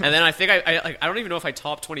up. And then I think I don't even know if I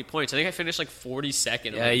topped 20 points. I think I finished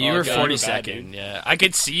 42nd. Yeah, you were 42nd. Yeah, I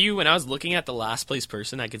could see you when I was looking at the last place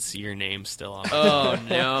person. I could see your name still on. Oh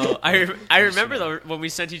no! I remember though when we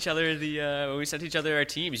sent each other our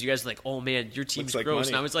teams. You guys were like, "Oh man, your team's gross,"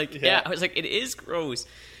 and I was like, "Yeah," I was like, "It is gross."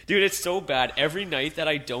 Dude, it's so bad. Every night that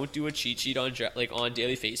I don't do a cheat sheet on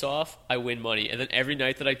Daily Face Off, I win money, and then every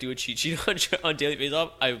night that I do a cheat sheet on Daily Face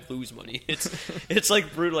Off, I lose money. It's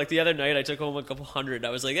brutal. The other night I took home a couple hundred. I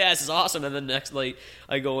was like, yeah, this is awesome. And then next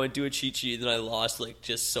I go and do a cheat sheet, and then I lost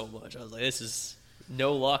just so much. I was like, this is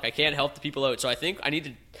no luck. I can't help the people out. So I think I need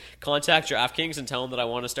to contact DraftKings and tell them that I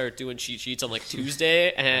want to start doing cheat sheets on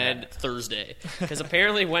Tuesday and Thursday, because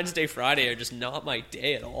apparently Wednesday, Friday are just not my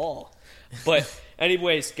day at all. But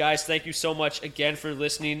anyways, guys, thank you so much again for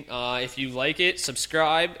listening. If you like it,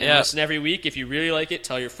 subscribe and listen every week. If you really like it,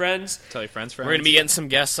 tell your friends. Tell your friends. We're going to be getting some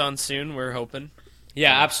guests on soon, we're hoping.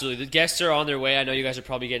 Yeah, absolutely. The guests are on their way. I know you guys are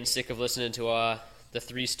probably getting sick of listening to the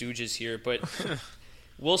Three Stooges here, but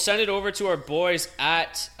we'll send it over to our boys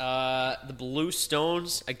at the Blue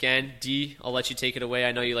Stones. Again, D, I'll let you take it away.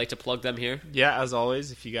 I know you like to plug them here. Yeah, as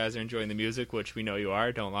always, if you guys are enjoying the music, which we know you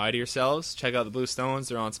are, don't lie to yourselves. Check out the Blue Stones.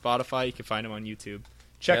 They're on Spotify. You can find them on YouTube.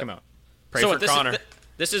 Check them out. Pray for Connor.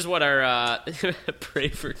 This is what our pray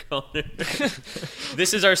for Connor.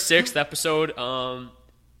 This is our 6th episode.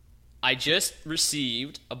 I just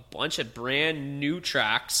received a bunch of brand new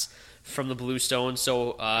tracks from the Blue Stones.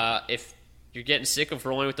 So if you're getting sick of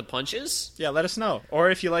rolling with the punches, yeah, let us know. Or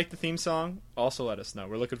if you like the theme song, also let us know.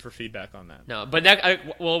 We're looking for feedback on that. No, but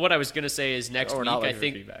what I was going to say is next week, I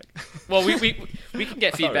think. Feedback. Well, we can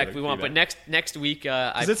get feedback if we want, but next week,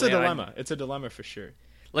 it's a dilemma. It's a dilemma for sure.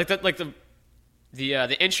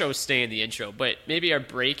 The intro stay in the intro, but maybe our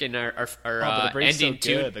break and our but the ending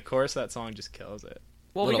so good. The chorus of that song just kills it.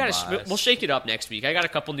 Well, we'll shake it up next week. I got a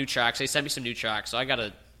couple new tracks. They sent me some new tracks, so I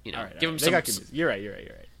gotta give them some. You're right.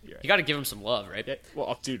 You got to give them some love, right? Yeah,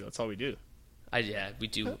 well, dude, that's all we do. We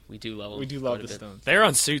do love them. We do love the Stones. They're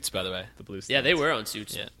on Suits, by the way. The Blue Stones. Yeah, they were on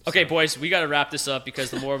Suits. Yeah. Okay, boys, we got to wrap this up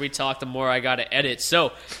because the more we talk, the more I got to edit.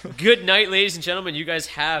 So, good night, ladies and gentlemen. You guys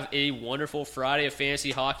have a wonderful Friday of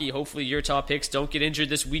fantasy hockey. Hopefully, your top picks don't get injured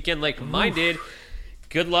this weekend like mine did.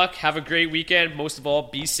 Good luck. Have a great weekend. Most of all,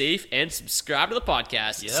 be safe and subscribe to the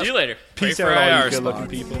podcast. Yep. See you later. Peace out, all you good-looking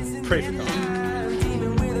people. Pray for God.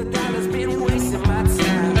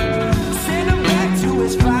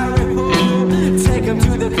 Take them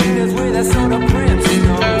to the cleaners with a soda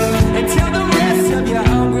brimstone. And tell the rest of your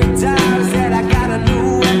hungry dogs that I got a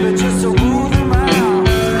new weapon just to rule them out.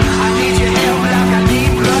 I need your help like I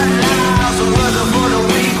need blood now. So weather for the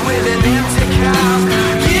week with an empty couch.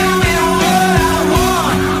 Give me what I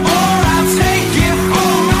want, or I'll take it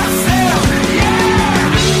for myself. Yeah!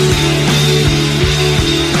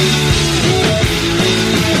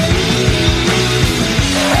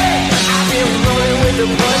 Hey, I've been rolling with the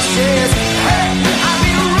punches.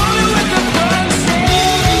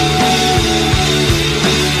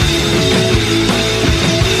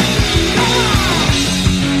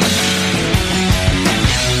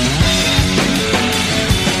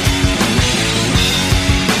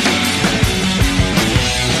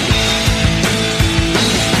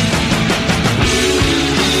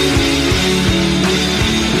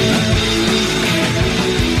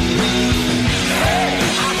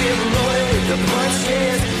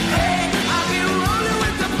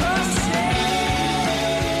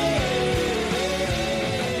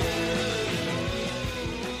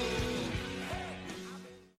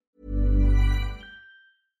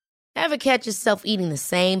 Ever catch yourself eating the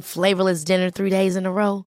same flavorless dinner 3 days in a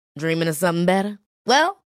row? Dreaming of something better?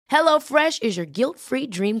 Well, HelloFresh is your guilt-free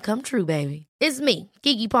dream come true, baby. It's me,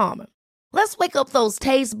 Keke Palmer. Let's wake up those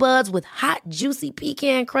taste buds with hot, juicy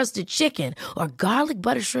pecan-crusted chicken or garlic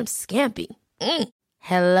butter shrimp scampi.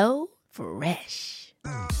 Hello Fresh.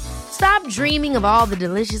 Stop dreaming of all the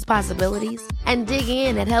delicious possibilities and dig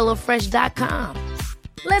in at HelloFresh.com.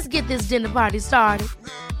 Let's get this dinner party started.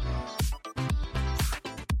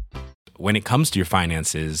 When it comes to your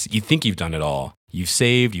finances, you think you've done it all. You've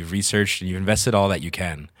saved, you've researched, and you've invested all that you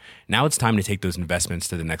can. Now it's time to take those investments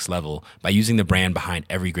to the next level by using the brand behind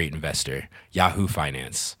every great investor, Yahoo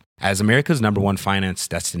Finance. As America's #1 finance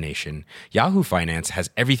destination, Yahoo Finance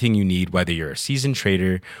has everything you need, whether you're a seasoned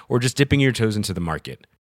trader or just dipping your toes into the market.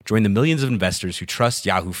 Join the millions of investors who trust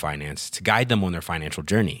Yahoo Finance to guide them on their financial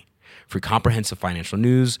journey. For comprehensive financial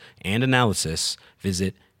news and analysis,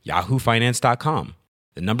 visit yahoofinance.com,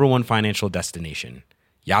 the #1 financial destination,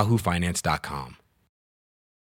 yahoofinance.com.